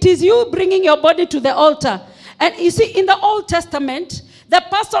 It is you bringing your body to the altar. And you see, in the Old Testament, the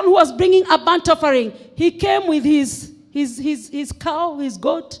person who was bringing a burnt offering, he came with his cow, his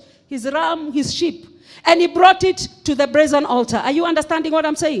goat, his ram, his sheep. And he brought it to the brazen altar. Are you understanding what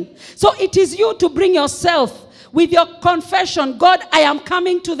I'm saying? So it is you to bring yourself with your confession. God, I am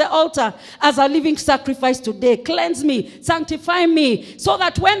coming to the altar as a living sacrifice today. Cleanse me, sanctify me, so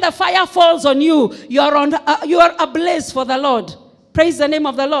that when the fire falls on you, you are ablaze for the Lord. Praise the name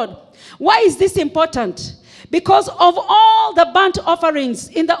of the Lord. Why is this important? Because of all the burnt offerings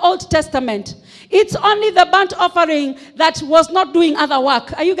in the Old Testament, it's only the burnt offering that was not doing other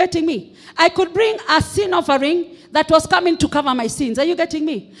work. Are you getting me? I could bring a sin offering that was coming to cover my sins. Are you getting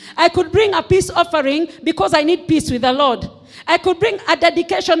me? I could bring a peace offering because I need peace with the Lord. I could bring a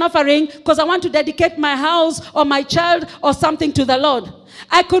dedication offering because I want to dedicate my house or my child or something to the Lord.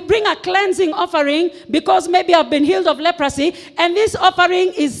 I could bring a cleansing offering because maybe I've been healed of leprosy, and this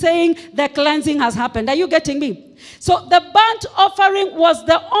offering is saying the cleansing has happened. Are you getting me? So the burnt offering was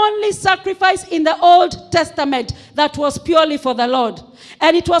the only sacrifice in the Old Testament that was purely for the Lord.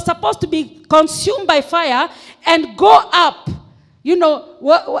 And it was supposed to be consumed by fire and go up. You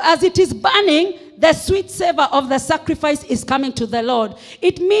know, as it is burning, the sweet savor of the sacrifice is coming to the Lord.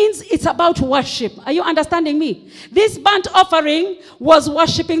 It means it's about worship. Are you understanding me? This burnt offering was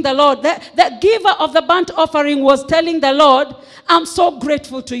worshiping the Lord. The giver of the burnt offering was telling the Lord, I'm so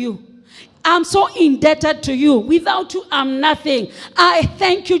grateful to you. I'm so indebted to you. Without you, I'm nothing. I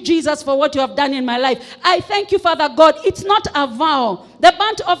thank you, Jesus, for what you have done in my life. I thank you, Father God. It's not a vow. The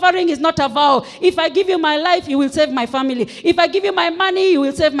burnt offering is not a vow. If I give you my life, you will save my family. If I give you my money, you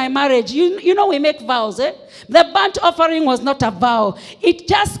will save my marriage. You know we make vows, eh? The burnt offering was not a vow. It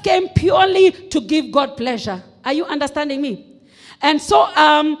just came purely to give God pleasure. Are you understanding me? And so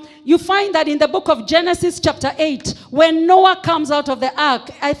you find that in the book of Genesis chapter 8, when Noah comes out of the ark,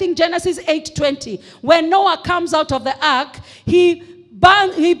 I think Genesis 8:20, when Noah comes out of the ark, he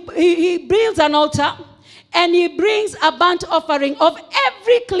builds an altar and he brings a burnt offering of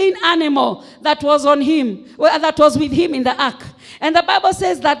every clean animal that was on him, that was with him in the ark. And the Bible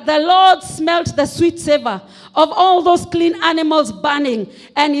says that the Lord smelt the sweet savor of all those clean animals burning.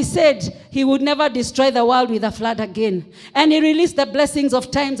 And he said he would never destroy the world with a flood again. And he released the blessings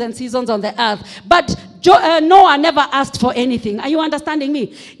of times and seasons on the earth. But Noah never asked for anything. Are you understanding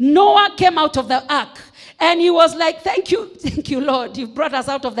me? Noah came out of the ark. And he was like, thank you, Lord. You've brought us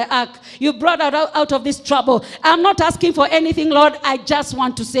out of the ark. You brought us out of this trouble. I'm not asking for anything, Lord. I just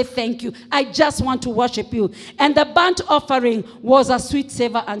want to say thank you. I just want to worship you. And the burnt offering was a sweet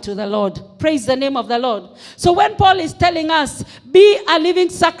savor unto the Lord. Praise the name of the Lord. So when Paul is telling us, be a living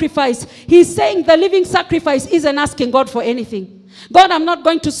sacrifice, he's saying the living sacrifice isn't asking God for anything. God, I'm not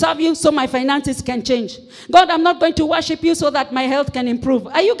going to serve you so my finances can change. God, I'm not going to worship you so that my health can improve.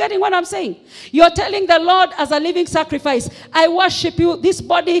 Are you getting what I'm saying? You're telling the Lord as a living sacrifice, I worship you. This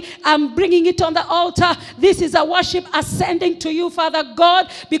body, I'm bringing it on the altar. This is a worship ascending to you, Father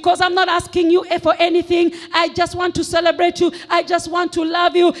God, because I'm not asking you for anything. I just want to celebrate you. I just want to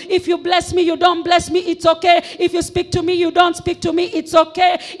love you. If you bless me, you don't bless me, it's okay. If you speak to me, you don't speak to me, it's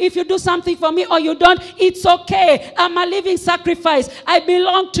okay. If you do something for me or you don't, it's okay. I'm a living sacrifice. I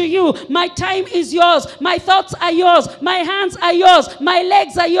belong to you. My time is yours. My thoughts are yours. My hands are yours. My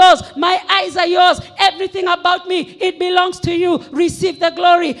legs are yours. My eyes are yours. Everything about me, it belongs to you. Receive the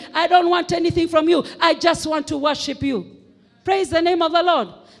glory. I don't want anything from you. I just want to worship you. Praise the name of the Lord.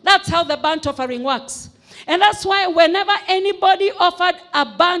 That's how the burnt offering works. And that's why whenever anybody offered a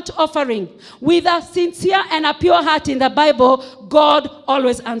burnt offering with a sincere and a pure heart in the Bible, God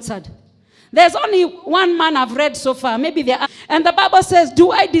always answered. There's only one man I've read so far. Maybe there are. And the Bible says,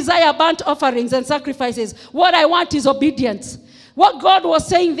 do I desire burnt offerings and sacrifices? What I want is obedience. What God was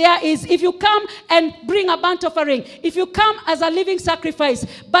saying there is, if you come and bring a burnt offering, if you come as a living sacrifice,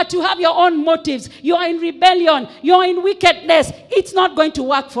 but you have your own motives, you're in rebellion, you're in wickedness, it's not going to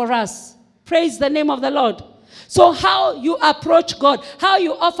work for us. Praise the name of the Lord. So how you approach God, how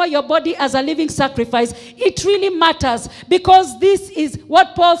you offer your body as a living sacrifice, it really matters, because this is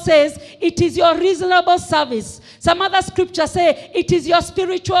what Paul says, it is your reasonable service. Some other scriptures say it is your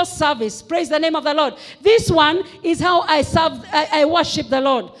spiritual service. Praise the name of the Lord. This one is how I worship the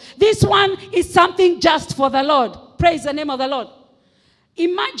Lord. This one is something just for the Lord. Praise the name of the Lord.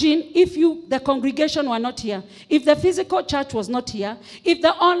 Imagine if the congregation were not here, if the physical church was not here, if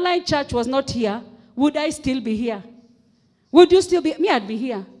the online church was not here, would I still be here? Would you still be? Me, I'd be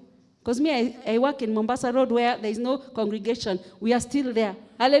here. Because me, I work in Mombasa Road where there is no congregation. We are still there.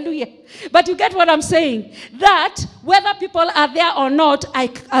 Hallelujah. But you get what I'm saying? That whether people are there or not,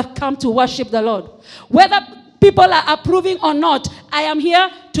 I've come to worship the Lord. Whether people are approving or not, I am here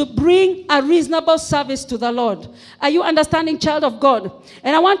to bring a reasonable service to the Lord. Are you understanding, child of God?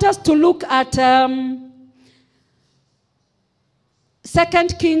 And I want us to look at 2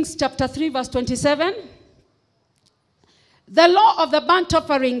 Kings chapter 3 verse 27. The law of the burnt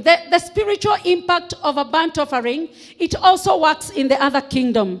offering, the spiritual impact of a burnt offering, it also works in the other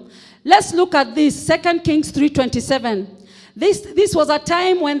kingdom. Let's look at this, 2 Kings 3:27. This was a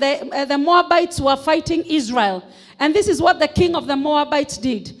time when the Moabites were fighting Israel. And this is what the king of the Moabites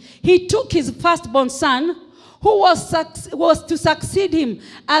did. He took his firstborn son, who was to succeed him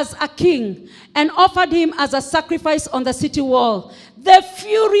as a king, and offered him as a sacrifice on the city wall. The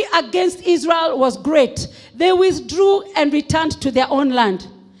fury against Israel was great. They withdrew and returned to their own land.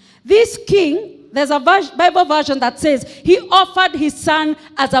 This king, there's a Bible version that says he offered his son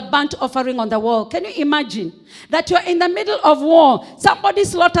as a burnt offering on the wall. Can you imagine that you're in the middle of war? Somebody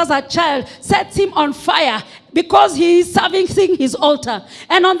slaughters a child, sets him on fire because he is servicing his altar.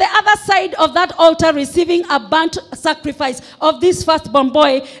 And on the other side of that altar, receiving a burnt sacrifice of this firstborn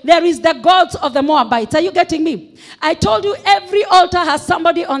boy, there is the gods of the Moabites. Are you getting me? I told you every altar has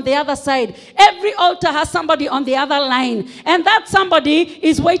somebody on the other side. Every altar has somebody on the other line. And that somebody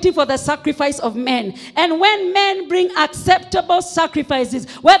is waiting for the sacrifice of men. And when men bring acceptable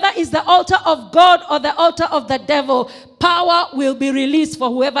sacrifices, whether it's the altar of God or the altar of the devil, power will be released for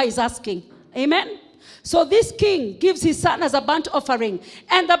whoever is asking. Amen? So this king gives his son as a burnt offering.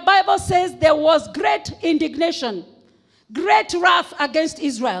 And the Bible says there was great indignation, great wrath against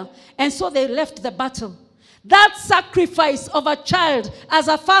Israel. And so they left the battle. That sacrifice of a child as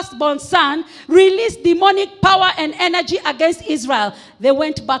a firstborn son released demonic power and energy against Israel. They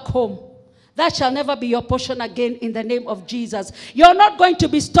went back home. That shall never be your portion again in the name of Jesus. You're not going to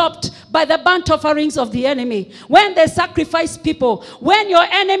be stopped by the burnt offerings of the enemy. When they sacrifice people, when your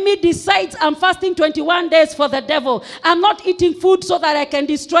enemy decides, I'm fasting 21 days for the devil, I'm not eating food so that I can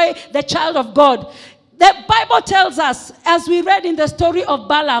destroy the child of God. The Bible tells us, as we read in the story of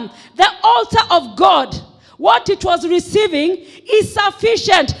Balaam, the altar of God, what it was receiving is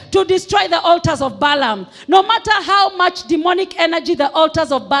sufficient to destroy the altars of Balaam. No matter how much demonic energy the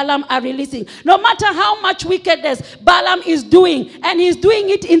altars of Balaam are releasing, no matter how much wickedness Balaam is doing, and he's doing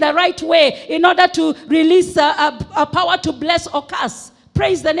it in the right way in order to release a power to bless or curse.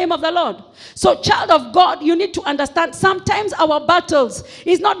 Praise the name of the Lord. So, child of God, you need to understand, sometimes our battles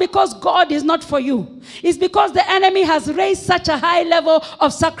is not because God is not for you. It's because the enemy has raised such a high level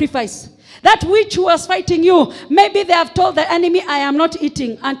of sacrifice. That which was fighting you, maybe they have told the enemy, I am not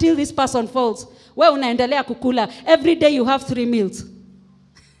eating until this person falls. Well, unaendelea kukula. Every day you have 3 meals.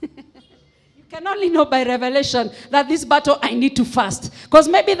 You can only know by revelation that this battle I need to fast. Because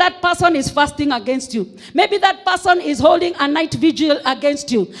maybe that person is fasting against you. Maybe that person is holding a night vigil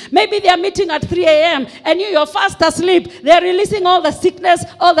against you. Maybe they are meeting at 3 a.m. and you're fast asleep. They're releasing all the sickness,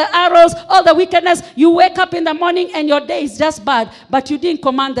 all the arrows, all the wickedness. You wake up in the morning and your day is just bad. But you didn't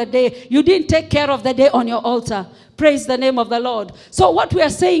command the day. You didn't take care of the day on your altar. Praise the name of the Lord. So what we are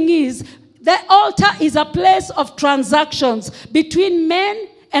saying is, the altar is a place of transactions between men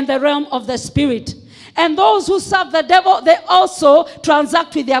and the realm of the spirit. And those who serve the devil, they also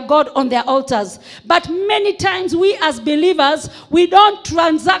transact with their God on their altars. But many times we as believers, we don't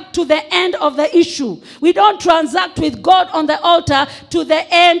transact to the end of the issue. We don't transact with God on the altar to the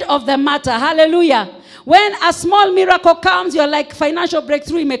end of the matter. Hallelujah. When a small miracle comes, you're like, financial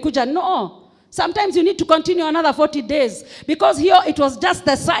breakthrough imekuja. No. Sometimes you need to continue another 40 days. Because here it was just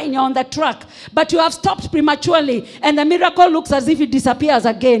the sign, you're on the track. But you have stopped prematurely. And the miracle looks as if it disappears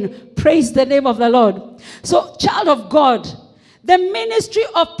again. Praise the name of the Lord. So, child of God, the ministry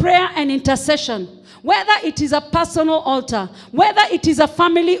of prayer and intercession, whether it is a personal altar, whether it is a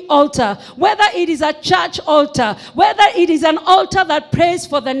family altar, whether it is a church altar, whether it is an altar that prays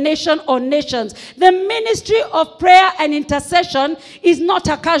for the nation or nations, the ministry of prayer and intercession is not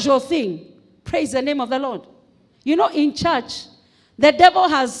a casual thing. Praise the name of the Lord. You know, in church, the devil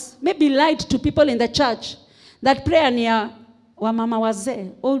has maybe lied to people in the church that prayer near wamama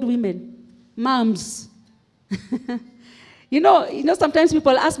wazee, old women, moms. You know, sometimes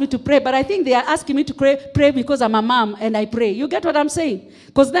people ask me to pray, but I think they are asking me to pray because I'm a mom and I pray. You get what I'm saying?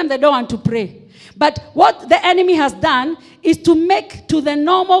 Because then they don't want to pray. But what the enemy has done is to make to the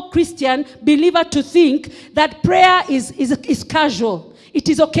normal Christian believer to think that prayer is casual. It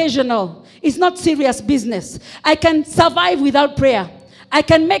is occasional. It's not serious business. I can survive without prayer. I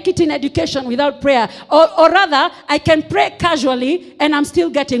can make it in education without prayer. Or rather, I can pray casually and I'm still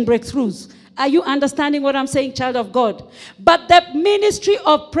getting breakthroughs. Are you understanding what I'm saying, child of God? But the ministry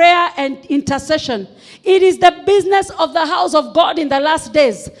of prayer and intercession, it is the business of the house of God in the last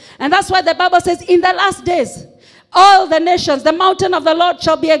days. And that's why the Bible says, in the last days, all the nations, the mountain of the Lord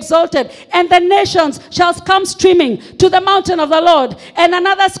shall be exalted, and the nations shall come streaming to the mountain of the Lord. And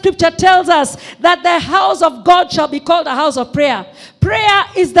another scripture tells us that the house of God shall be called a house of prayer. Prayer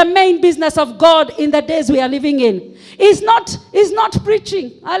is the main business of God in the days we are living in. It's not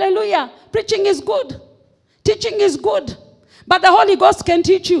preaching. Hallelujah. Preaching is good. Teaching is good. But the Holy Ghost can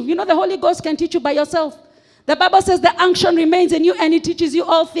teach you. You know, the Holy Ghost can teach you by yourself. The Bible says the unction remains in you and it teaches you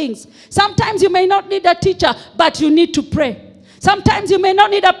all things. Sometimes you may not need a teacher, but you need to pray. Sometimes you may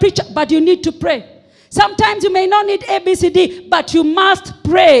not need a preacher, but you need to pray. Sometimes you may not need ABCD, but you must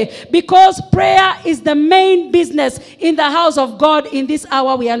pray, because prayer is the main business in the house of God in this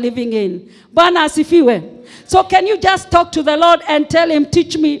hour we are living in. Bwana asifiwe. So can you just talk to the Lord and tell him,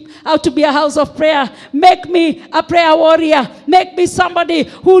 teach me how to be a house of prayer. Make me a prayer warrior. Make me somebody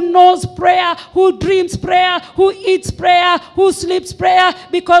who knows prayer, who dreams prayer, who eats prayer, who sleeps prayer,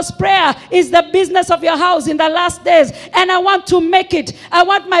 because prayer is the business of your house in the last days. And I want to make it. I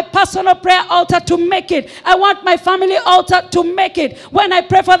want my personal prayer altar to make it. I want my family altar to make it. When I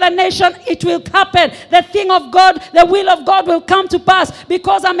pray for the nation, it will happen. The thing of God, the will of God will come to pass,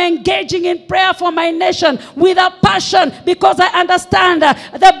 because I'm engaging in prayer for my nation with a passion, because I understand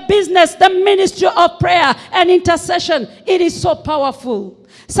the business, the ministry of prayer and intercession. It is so powerful.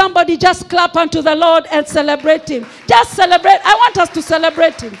 Somebody just clap unto the Lord and celebrate him. Just celebrate. I want us to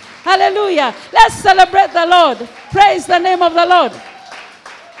celebrate him. Hallelujah. Let's celebrate the Lord. Praise the name of the Lord.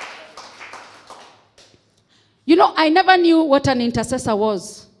 You know, I never knew what an intercessor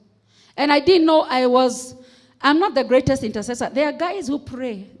was. And I didn't know I'm not the greatest intercessor. There are guys who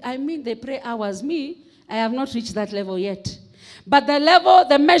pray. I mean, they pray hours. Me, I have not reached that level yet. But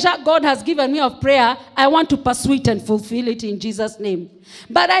the measure God has given me of prayer, I want to pursue it and fulfill it in Jesus' name.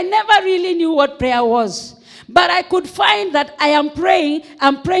 But I never really knew what prayer was. But I could find that I'm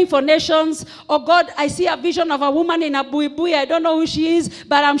praying for nations. Oh God, I see a vision of a woman in a buibui. I don't know who she is,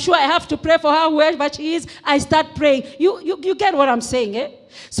 but I'm sure I have to pray for her, wherever she is. I start praying. You get what I'm saying, eh?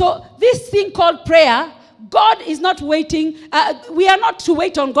 So this thing called prayer, God is not waiting. We are not to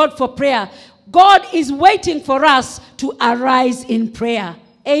wait on God for prayer. God is waiting for us to arise in prayer.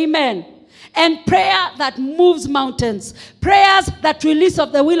 Amen. And prayer that moves mountains. Prayers that release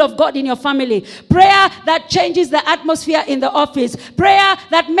of the will of God in your family. Prayer that changes the atmosphere in the office. Prayer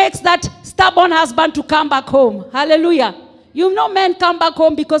that makes that stubborn husband to come back home. Hallelujah. You know, men come back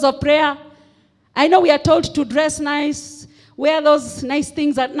home because of prayer. I know we are told to dress nice, wear those nice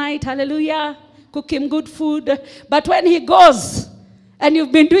things at night. Hallelujah. Cook him good food. But when he goes and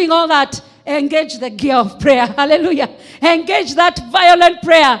you've been doing all that, engage the gear of prayer. Hallelujah. engage that violent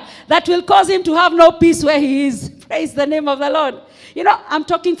prayer that will cause him to have no peace where he is. Praise the name of the Lord. You know, I'm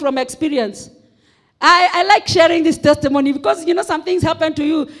talking from experience. I like sharing this testimony because, you know, some things happen to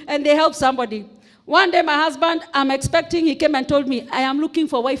you and they help somebody. One day my husband, I'm expecting, he came and told me, I am looking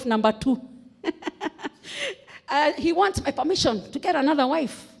for wife number 2. He wants my permission to get another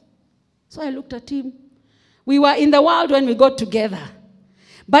wife. So I looked at him. We were in the world when we got together.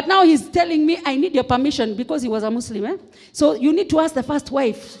 But now he's telling me, I need your permission because he was a Muslim. Eh? So you need to ask the first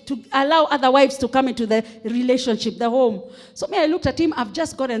wife to allow other wives to come into the relationship, the home. So I looked at him, I've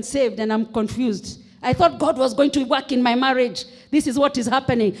just gotten saved and I'm confused. I thought God was going to work in my marriage. This is what is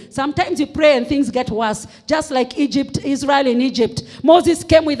happening. Sometimes you pray and things get worse. Just like Egypt, Israel in Egypt. Moses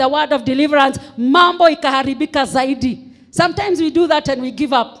came with a word of deliverance. Mambo ikaharibika zaidi. Sometimes we do that and we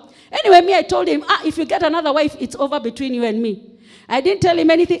give up. Anyway, I told him, if you get another wife, it's over between you and me. I didn't tell him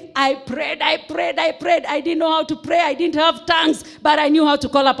anything. I prayed. I didn't know how to pray. I didn't have tongues, but I knew how to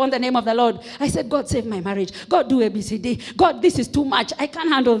call upon the name of the Lord. I said, God, save my marriage. God, do ABCD. God, this is too much. I can't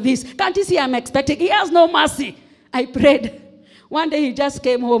handle this. Can't you see I'm expecting? He has no mercy. I prayed. One day he just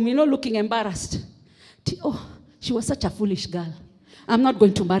came home, you know, looking embarrassed. Oh, she was such a foolish girl. I'm not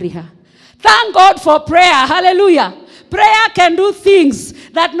going to marry her. Thank God for prayer. Hallelujah. Prayer can do things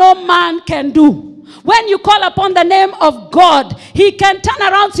that no man can do. When you call upon the name of God, he can turn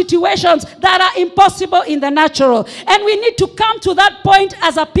around situations that are impossible in the natural. And we need to come to that point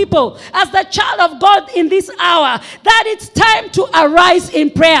as a people, as the child of God in this hour, that it's time to arise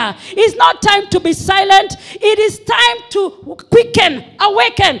in prayer. It's not time to be silent. It is time to quicken,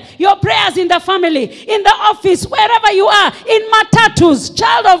 awaken your prayers in the family, in the office, wherever you are, in matatus,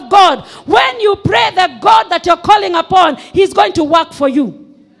 child of God. When you pray, the God that you're calling upon, he's going to work for you.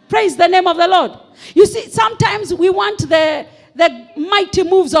 Praise the name of the Lord. You see, sometimes we want the mighty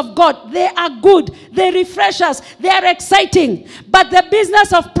moves of God. They are good. They refresh us. They are exciting. But the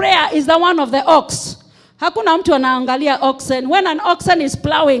business of prayer is the one of the ox. Hakuna mtu anaangalia oxen. When an oxen is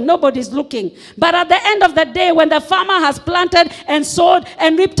plowing, nobody's looking. But at the end of the day, when the farmer has planted and sowed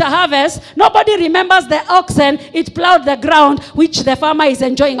and reaped a harvest, nobody remembers the oxen. It plowed the ground, which the farmer is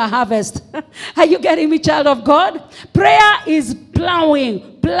enjoying a harvest. Are you getting me, child of God? Prayer is plowing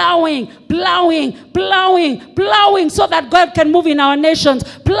so that God can move in our nations.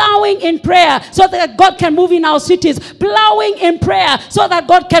 Plowing in prayer so that God can move in our cities. Plowing in prayer so that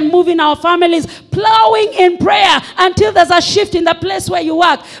God can move in our families. Plowing in prayer until there's a shift in the place where you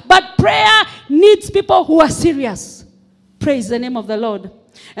work. But prayer needs people who are serious. Praise the name of the Lord.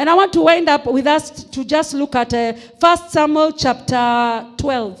 And I want to wind up with us to just look at 1 Samuel chapter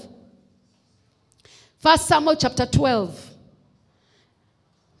 12. 1 Samuel chapter 12.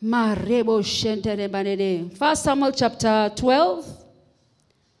 1 Samuel chapter 12,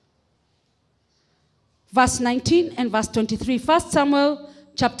 verse 19 and verse 23. 1 Samuel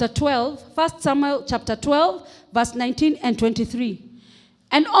chapter 12, verse 19 and 23.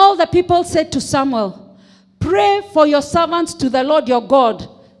 And all the people said to Samuel, pray for your servants to the Lord your God,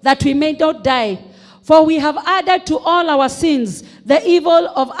 that we may not die. For we have added to all our sins the evil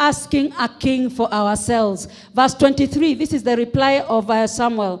of asking a king for ourselves. Verse 23, this is the reply of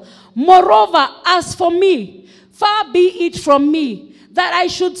Samuel. Moreover, as for me, far be it from me that I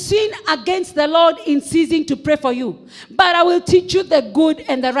should sin against the Lord in ceasing to pray for you. But I will teach you the good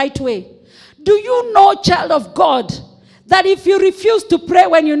and the right way. Do you know, child of God, that if you refuse to pray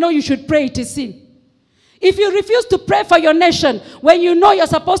when you know you should pray, it is sin? If you refuse to pray for your nation when you know you're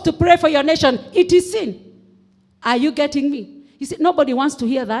supposed to pray for your nation, it is sin. Are you getting me? You see, nobody wants to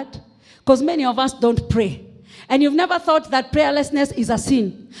hear that because many of us don't pray. And you've never thought that prayerlessness is a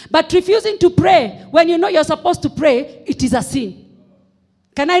sin. But refusing to pray when you know you're supposed to pray, it is a sin.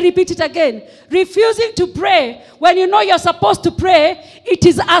 Can I repeat it again? Refusing to pray when you know you're supposed to pray, it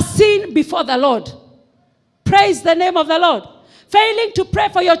is a sin before the Lord. Praise the name of the Lord. Failing to pray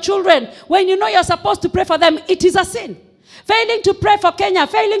for your children when you know you're supposed to pray for them, it is a sin. Failing to pray for Kenya,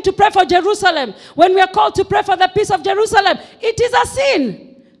 failing to pray for Jerusalem, when we are called to pray for the peace of Jerusalem, it is a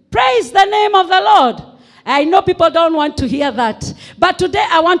sin. Praise the name of the Lord. I know people don't want to hear that. But today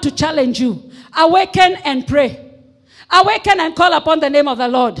I want to challenge you. Awaken and pray. Awaken and call upon the name of the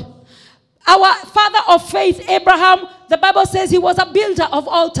Lord. Our father of faith, Abraham, the Bible says he was a builder of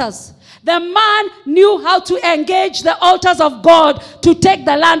altars. The man knew how to engage the altars of God to take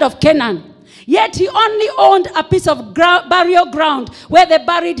the land of Canaan. Yet he only owned a piece of burial ground where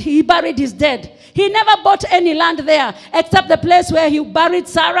he buried his dead. He never bought any land there except the place where he buried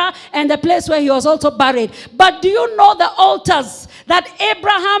Sarah and the place where he was also buried. But do you know the altars that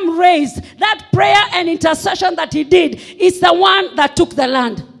Abraham raised, that prayer and intercession that he did, is the one that took the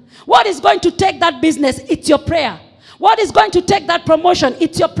land? What is going to take that business? It's your prayer. What is going to take that promotion?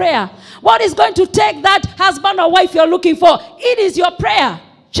 It's your prayer. What is going to take that husband or wife you're looking for? It is your prayer.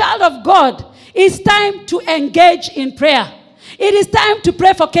 Child of God, it's time to engage in prayer. It is time to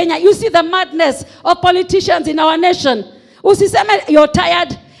pray for Kenya. You see the madness of politicians in our nation. Usiseme you're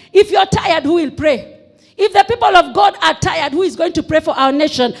tired. If you're tired, who will pray? If the people of God are tired, who is going to pray for our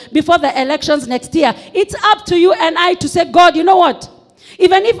nation before the elections next year? It's up to you and I to say, God, you know what?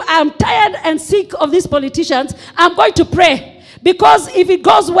 Even if I'm tired and sick of these politicians, I'm going to pray. Because if it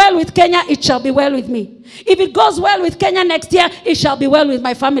goes well with Kenya, it shall be well with me. If it goes well with Kenya next year, it shall be well with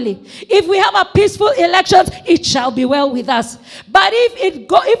my family. If we have a peaceful elections, it shall be well with us. But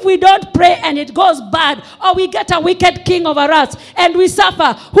if we don't pray and it goes bad, or we get a wicked king over us and we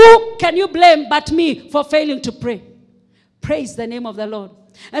suffer, who can you blame but me for failing to pray? Praise the name of the Lord.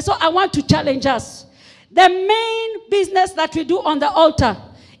 And so I want to challenge us. The main business that we do on the altar,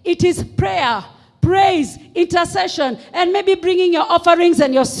 it is prayer, praise, intercession, and maybe bringing your offerings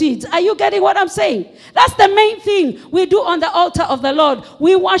and your seeds. Are you getting what I'm saying? That's the main thing we do on the altar of the Lord.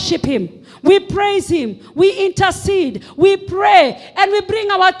 We worship him. We praise him. We intercede. We pray. And we bring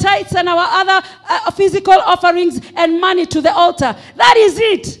our tithes and our other physical offerings and money to the altar. That is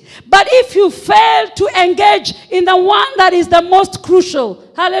it. But if you fail to engage in the one that is the most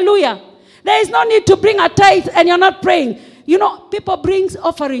crucial, hallelujah, there is no need to bring a tithe and you're not praying. You know, people bring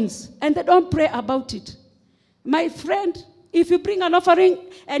offerings and they don't pray about it. My friend, if you bring an offering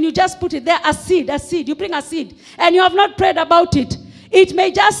and you just put it there, a seed, you bring a seed, and you have not prayed about it, it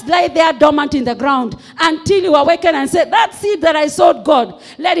may just lie there dormant in the ground until you awaken and say, that seed that I sowed, God,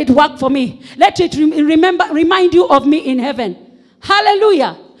 let it work for me. Let it remind you of me in heaven.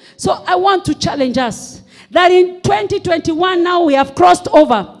 Hallelujah. So I want to challenge us that in 2021 now we have crossed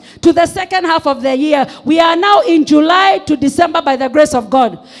over to the second half of the year. We are now in July to December by the grace of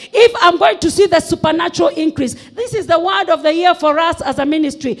God. If I'm going to see the supernatural increase, this is the word of the year for us as a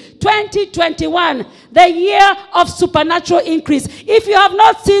ministry. 2021, the year of supernatural increase. If you have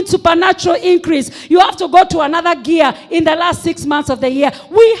not seen supernatural increase, you have to go to another gear in the last 6 months of the year.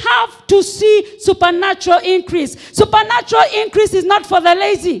 We have to see supernatural increase. Supernatural increase is not for the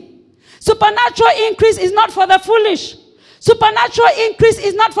lazy. Supernatural increase is not for the foolish. Supernatural increase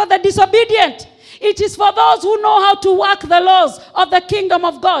is not for the disobedient. It is for those who know how to work the laws of the kingdom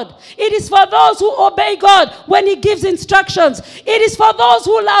of God. It is for those who obey God when he gives instructions. It is for those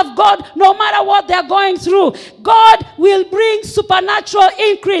who love God no matter what they're going through. God will bring supernatural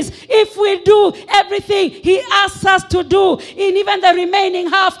increase if we do everything he asks us to do in even the remaining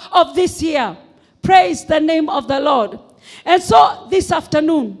half of this year. Praise the name of the Lord. And so this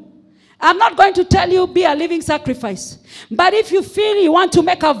afternoon, I'm not going to tell you be a living sacrifice. But if you feel you want to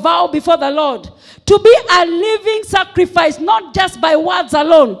make a vow before the Lord, to be a living sacrifice, not just by words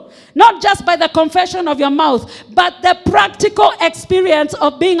alone, not just by the confession of your mouth, but the practical experience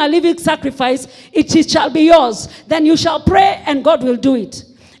of being a living sacrifice, it shall be yours. Then you shall pray and God will do it.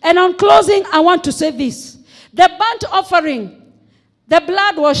 And on closing, I want to say this. The burnt offering, the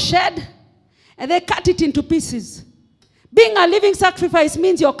blood was shed and they cut it into pieces. Being a living sacrifice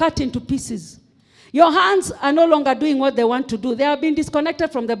means you're cut into pieces. Your hands are no longer doing what they want to do. They have been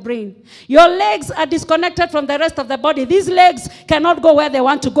disconnected from the brain. Your legs are disconnected from the rest of the body. These legs cannot go where they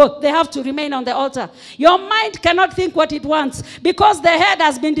want to go. They have to remain on the altar. Your mind cannot think what it wants because the head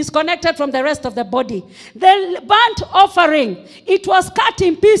has been disconnected from the rest of the body. The burnt offering, it was cut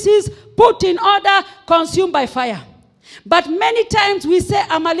in pieces, put in order, consumed by fire. But many times we say,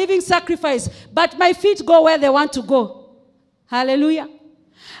 I'm a living sacrifice, but my feet go where they want to go. Hallelujah.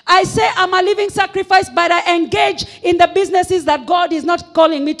 I say I'm a living sacrifice, but I engage in the businesses that God is not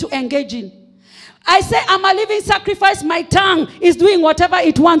calling me to engage in. I say I'm a living sacrifice. My tongue is doing whatever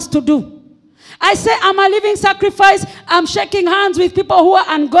it wants to do. I say I'm a living sacrifice. I'm shaking hands with people who are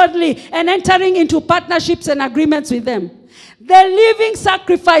ungodly and entering into partnerships and agreements with them. The living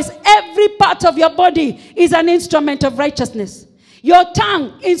sacrifice, every part of your body is an instrument of righteousness. Your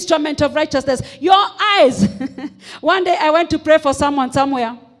tongue, instrument of righteousness. Your eyes. One day I went to pray for someone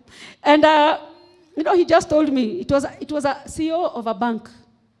somewhere. And, you know, he just told me, it was a CEO of a bank.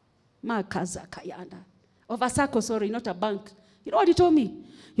 Of a circle, sorry, not a bank. You know what he told me?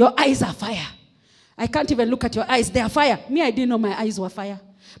 Your eyes are fire. I can't even look at your eyes. They are fire. Me, I didn't know my eyes were fire.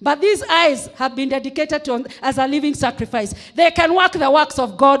 But these eyes have been dedicated to as a living sacrifice. They can work the works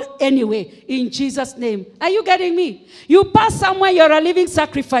of God anyway, in Jesus' name. Are you getting me? You pass somewhere, you're a living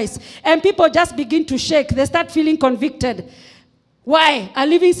sacrifice, and people just begin to shake. They start feeling convicted. Why? A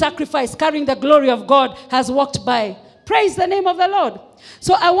living sacrifice carrying the glory of God has walked by. Praise the name of the Lord.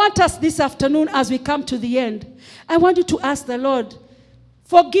 So I want us this afternoon, as we come to the end, I want you to ask the Lord,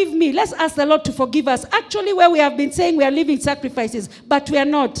 Forgive me. Let's ask the Lord to forgive us. Actually, where we have been saying we are living sacrifices, but we are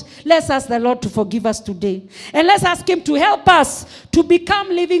not. Let's ask the Lord to forgive us today. And let's ask him to help us to become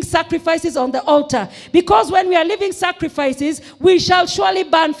living sacrifices on the altar. Because when we are living sacrifices, we shall surely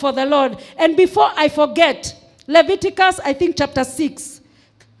burn for the Lord. And before I forget, Leviticus, I think chapter 6,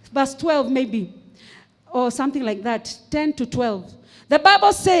 verse 12 maybe, or something like that, 10 to 12. The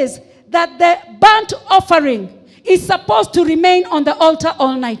Bible says that the burnt offering is supposed to remain on the altar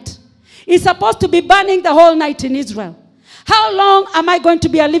all night. It's supposed to be burning the whole night in Israel. How long am I going to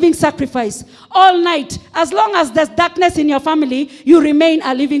be a living sacrifice? All night. As long as there's darkness in your family, you remain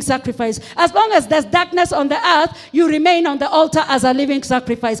a living sacrifice. As long as there's darkness on the earth, you remain on the altar as a living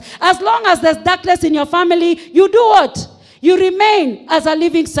sacrifice. As long as there's darkness in your family, you do what? You remain as a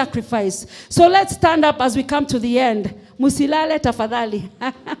living sacrifice. So let's stand up as we come to the end. Musilale tafadhali.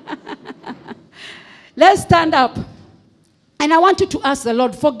 Let's stand up. And I want you to ask the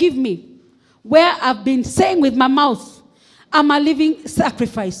Lord, forgive me where I've been saying with my mouth, I'm a living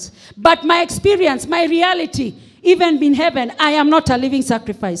sacrifice. But my experience, my reality, even in heaven, I am not a living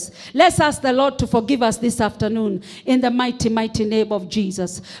sacrifice. Let's ask the Lord to forgive us this afternoon in the mighty, mighty name of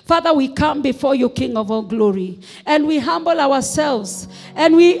Jesus. Father, we come before you, King of all glory, and we humble ourselves,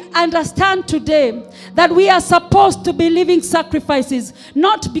 and we understand today that we are supposed to be living sacrifices,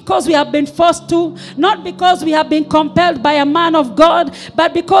 not because we have been forced to, not because we have been compelled by a man of God,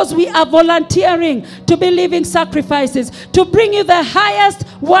 but because we are volunteering to be living sacrifices, to bring you the highest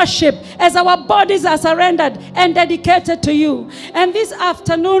worship as our bodies are surrendered and dedicated to you. And this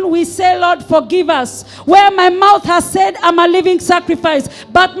afternoon we say, Lord, forgive us where my mouth has said I'm a living sacrifice,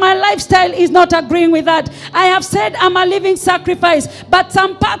 but my lifestyle is not agreeing with that. I have said I'm a living sacrifice, but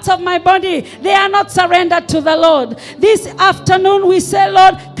some parts of my body, they are not surrendered to the Lord. This afternoon we say,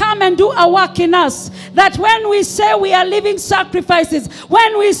 Lord, come and do a work in us, that when we say we are living sacrifices,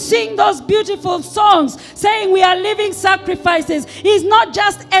 when we sing those beautiful songs saying we are living sacrifices, is not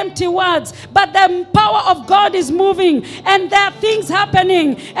just empty words, but the power of God is moving, and there are things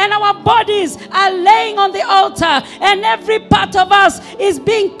happening, and our bodies are laying on the altar, and every part of us is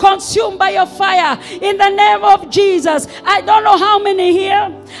being consumed by your fire in the name of Jesus. I don't know how many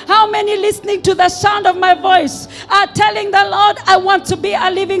here, how many listening to the sound of my voice are telling the Lord, I want to be a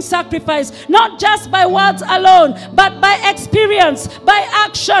living sacrifice, not just by words alone, but by experience, by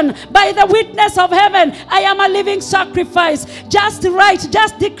action, by the witness of heaven. I am a living sacrifice. Just write,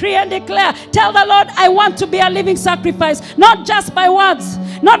 just decree and declare. Tell the Lord, I want to be a living sacrifice, not just by words,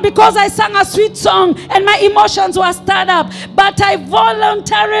 not because I sang a sweet song and my emotions were stirred up, but I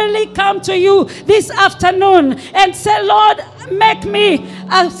voluntarily come to you this afternoon and say, Lord, make me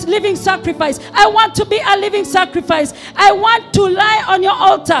a living sacrifice. I want to be a living sacrifice. I want to lie on your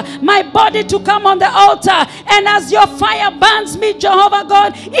altar, my body to come on the altar, and as your fire burns me, Jehovah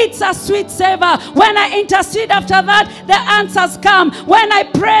God, it's a sweet savor. When I intercede after that, the answers come. When I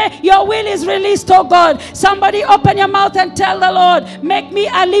pray, your will is released, oh God. Somebody open your mouth and tell the Lord, make me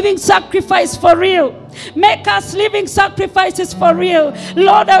a living sacrifice for real. Make us living sacrifices for real.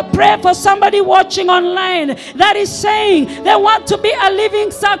 Lord, I pray for somebody watching online that is saying they want to be a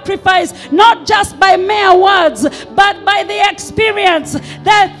living sacrifice, not just by mere words, but by the experience.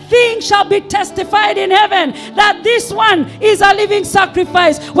 That thing shall be testified in heaven that this one is a living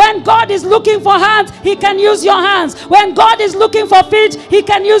sacrifice. When God is looking for hands, he can use your hands. When God is looking for feet, he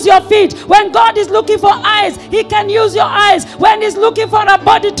can use your feet. When God is looking for eyes, he can use your eyes. When he's looking for a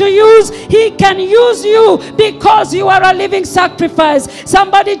body to use, he can use you, because you are a living sacrifice.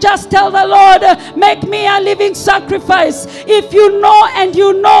 Somebody just tell the Lord, make me a living sacrifice. If you know and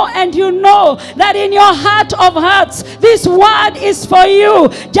you know and you know that in your heart of hearts this word is for you,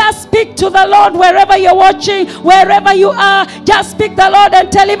 just speak to the Lord wherever you're watching, wherever you are. Just speak the Lord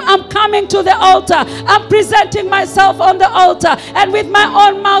and tell him, I'm coming to the altar, I'm presenting myself on the altar, and with my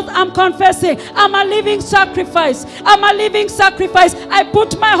own mouth I'm confessing I'm a living sacrifice. I'm a living sacrifice. I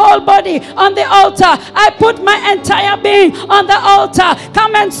put my whole body on the altar. I put my entire being on the altar.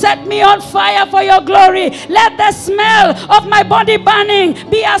 Come and set me on fire for your glory. Let the smell of my body burning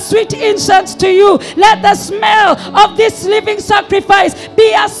be a sweet incense to you. Let the smell of this living sacrifice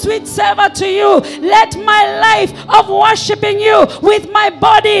be a sweet savor to you. Let my life of worshiping you with my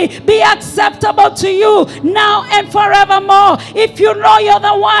body be acceptable to you now and forevermore. If you know you're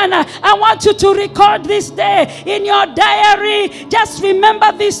the one, I want you to record this day in your diary. Just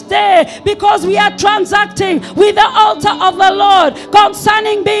remember this day, because we are transacting with the altar of the Lord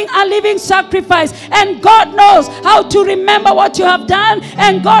concerning being a living sacrifice. And God knows how to remember what you have done,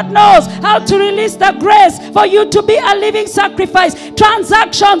 and God knows how to release the grace for you to be a living sacrifice.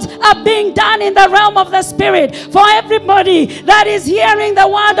 Transactions are being done in the realm of the Spirit for everybody that is hearing the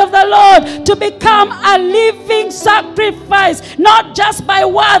word of the Lord to become a living sacrifice, not just by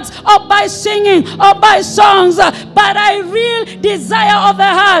words or by singing or by songs, but a real desire of the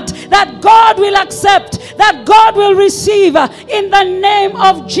heart that God will accept, that God will receive in the name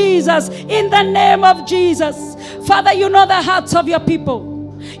of Jesus. In the name of Jesus. Father, you know the hearts of your people.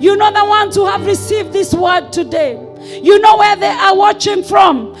 You know the ones who have received this word today. You know where they are watching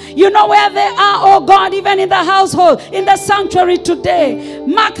from. You know where they are, oh God, even in the household, in the sanctuary today.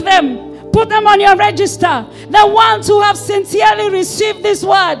 Mark them. Put them on your register. The ones who have sincerely received this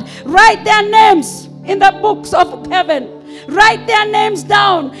word, write their names in the books of heaven. Write their names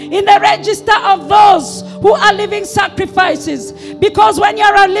down in the register of those who are living sacrifices. Because when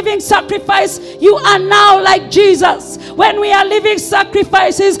you're a living sacrifice, you are now like Jesus. When we are living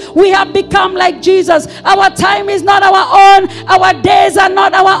sacrifices, we have become like Jesus. Our time is not our own. Our days are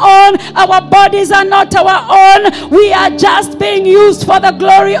not our own. Our bodies are not our own. We are just being used for the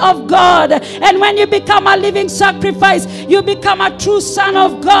glory of God. And when you become a living sacrifice, you become a true son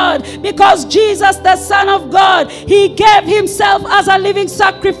of God. Because Jesus, the Son of God, he gave himself as a living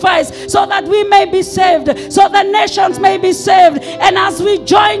sacrifice so that we may be saved, so the nations may be saved. And as we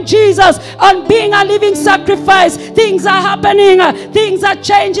join Jesus on being a living sacrifice, things are happening, things are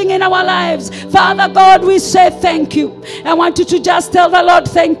changing in our lives. Father God, we say thank you. I want you to just tell the Lord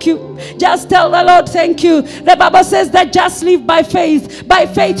thank you. Just tell the Lord thank you. The Bible says that just live by faith. By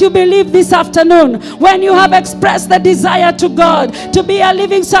faith you believe this afternoon. When you have expressed the desire to God to be a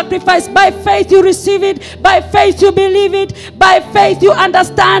living sacrifice, by faith you receive it. By faith you believe it. By faith you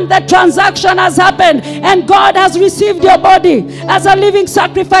understand that transaction has happened and God has received your body as a living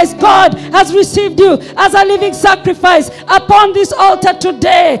sacrifice. God has received you as a living sacrifice upon this altar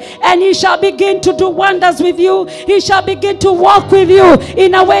today, and he shall begin to do wonders with you. He shall begin to walk with you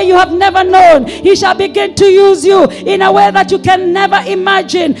in a way you have never known. He shall begin to use you in a way that you can never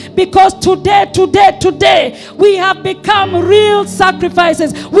imagine, because today we have become real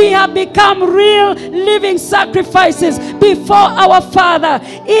sacrifices. We have become real living sacrifices before our Father.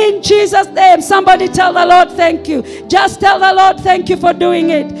 In Jesus' name, somebody tell the Lord thank you. Just tell the Lord thank you for doing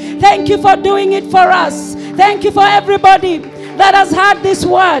it. Thank you for doing it for us. Thank you for everybody that has heard this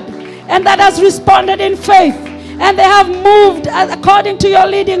word and that has responded in faith, and they have moved according to your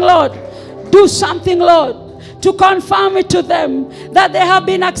leading, Lord. Do something, Lord, to confirm it to them that they have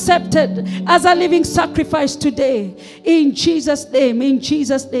been accepted as a living sacrifice today. In Jesus' name, in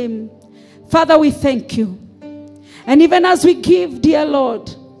Jesus' name. Father, we thank you. And even as we give, dear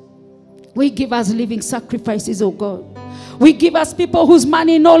Lord, we give as living sacrifices, oh God. We give as people whose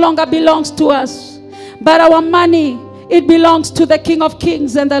money no longer belongs to us, but our money, it belongs to the King of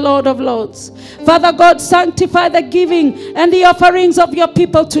Kings and the Lord of Lords. Father God, sanctify the giving and the offerings of your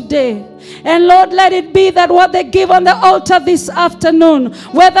people today. And Lord, let it be that what they give on the altar this afternoon,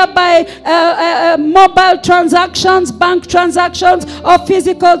 whether by mobile transactions, bank transactions, or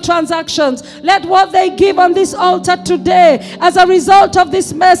physical transactions, let what they give on this altar today, as a result of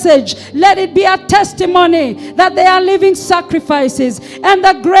this message, let it be a testimony that they are living sacrifices, and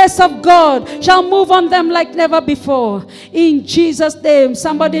the grace of God shall move on them like never before. In Jesus' name,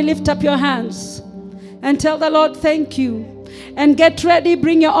 somebody lift up your hands and tell the Lord thank you. And get ready,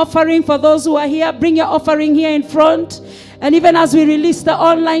 bring your offering. For those who are here, bring your offering here in front. And even as we release the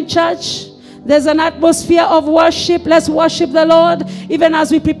online church, there's an atmosphere of worship. Let's worship the Lord, even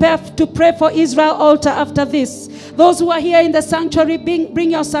as we prepare to pray for Israel altar after this. Those who are here in the sanctuary,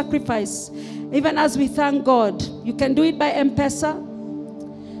 bring your sacrifice. Even as we thank God, you can do it by M-Pesa.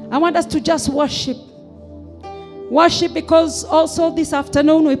 I want us to just worship. Worship, because also this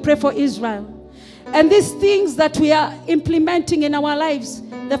afternoon we pray for Israel. And these things that we are implementing in our lives,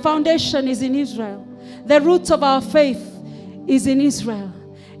 the foundation is in Israel. The roots of our faith is in Israel.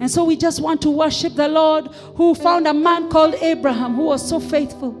 And so we just want to worship the Lord, who found a man called Abraham who was so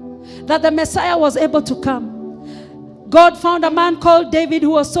faithful that the Messiah was able to come. God found a man called David who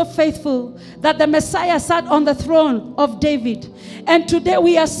was so faithful that the Messiah sat on the throne of David. And today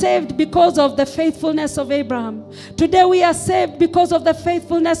we are saved because of the faithfulness of Abraham. Today we are saved because of the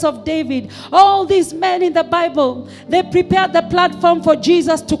faithfulness of David. All these men in the Bible, they prepared the platform for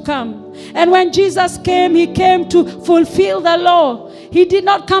Jesus to come. And when Jesus came, he came to fulfill the law. He did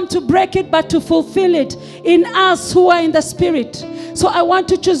not come to break it, but to fulfill it in us who are in the Spirit. So I want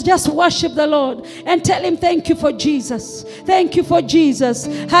to just worship the Lord and tell him, thank you for Jesus. Thank you for Jesus.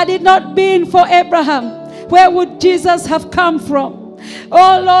 Had it not been for Abraham, where would Jesus have come from?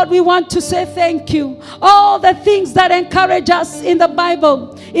 Oh Lord, we want to say thank you. All the things that encourage us in the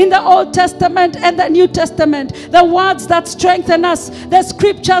Bible, in the Old Testament and the New Testament, the words that strengthen us, the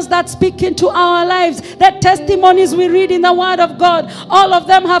scriptures that speak into our lives, the testimonies we read in the Word of God, all of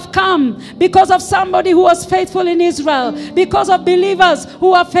them have come because of somebody who was faithful in Israel, because of believers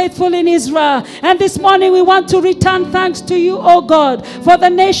who are faithful in Israel. And this morning we want to return thanks to you, oh God, for the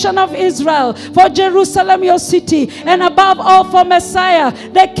nation of Israel, for Jerusalem, your city, and above all for Messiah,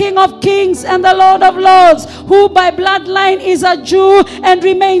 the King of Kings and the Lord of Lords, who by bloodline is a Jew and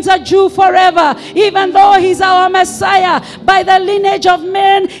remains a Jew forever. Even though he's our Messiah, by the lineage of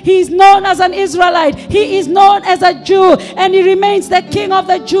men, he is known as an Israelite. He is known as a Jew, and he remains the King of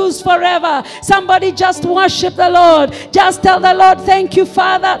the Jews forever. Somebody just worship the Lord. Just tell the Lord, thank you,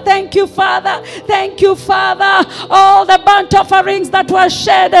 Father. Thank you, Father. Thank you, Father. All the burnt offerings that were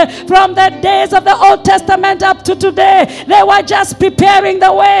shed from the days of the Old Testament up to today, they were just preparing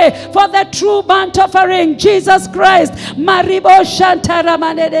the way for the true burnt offering, Jesus Christ.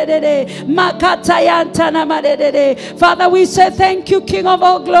 Father, we say thank you, King of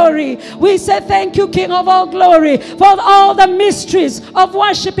all glory. We say thank you, King of all glory, for all the mysteries of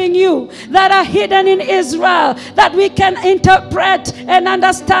worshiping you that are hidden in Israel, that we can interpret and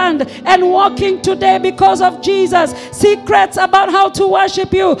understand and walking today because of Jesus. Secrets about how to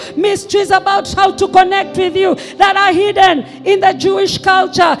worship you, mysteries about how to connect with you that are hidden in the Jewish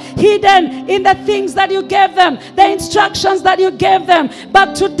culture, hidden in the things that you gave them, the instructions that you gave them.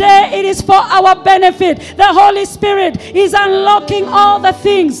 But today it is for our benefit. The Holy Spirit is unlocking all the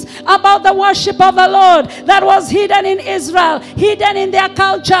things about the worship of the Lord that was hidden in Israel, hidden in their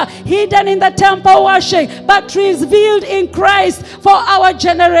culture, hidden in the temple worship, but revealed in Christ for our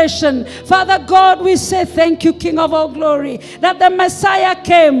generation. Father God, we say thank you, King of all glory, that the Messiah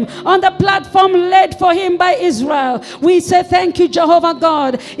came on the platform laid for him by Israel. We say thank you, Jehovah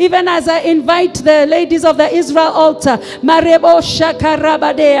God, even as I invite the ladies of the Israel altar, Marebo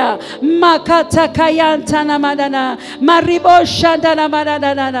Shakarabadea, Makata Kayantana Madana, Maribo Shandana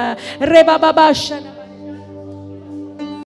Madana, Rebababa Shana.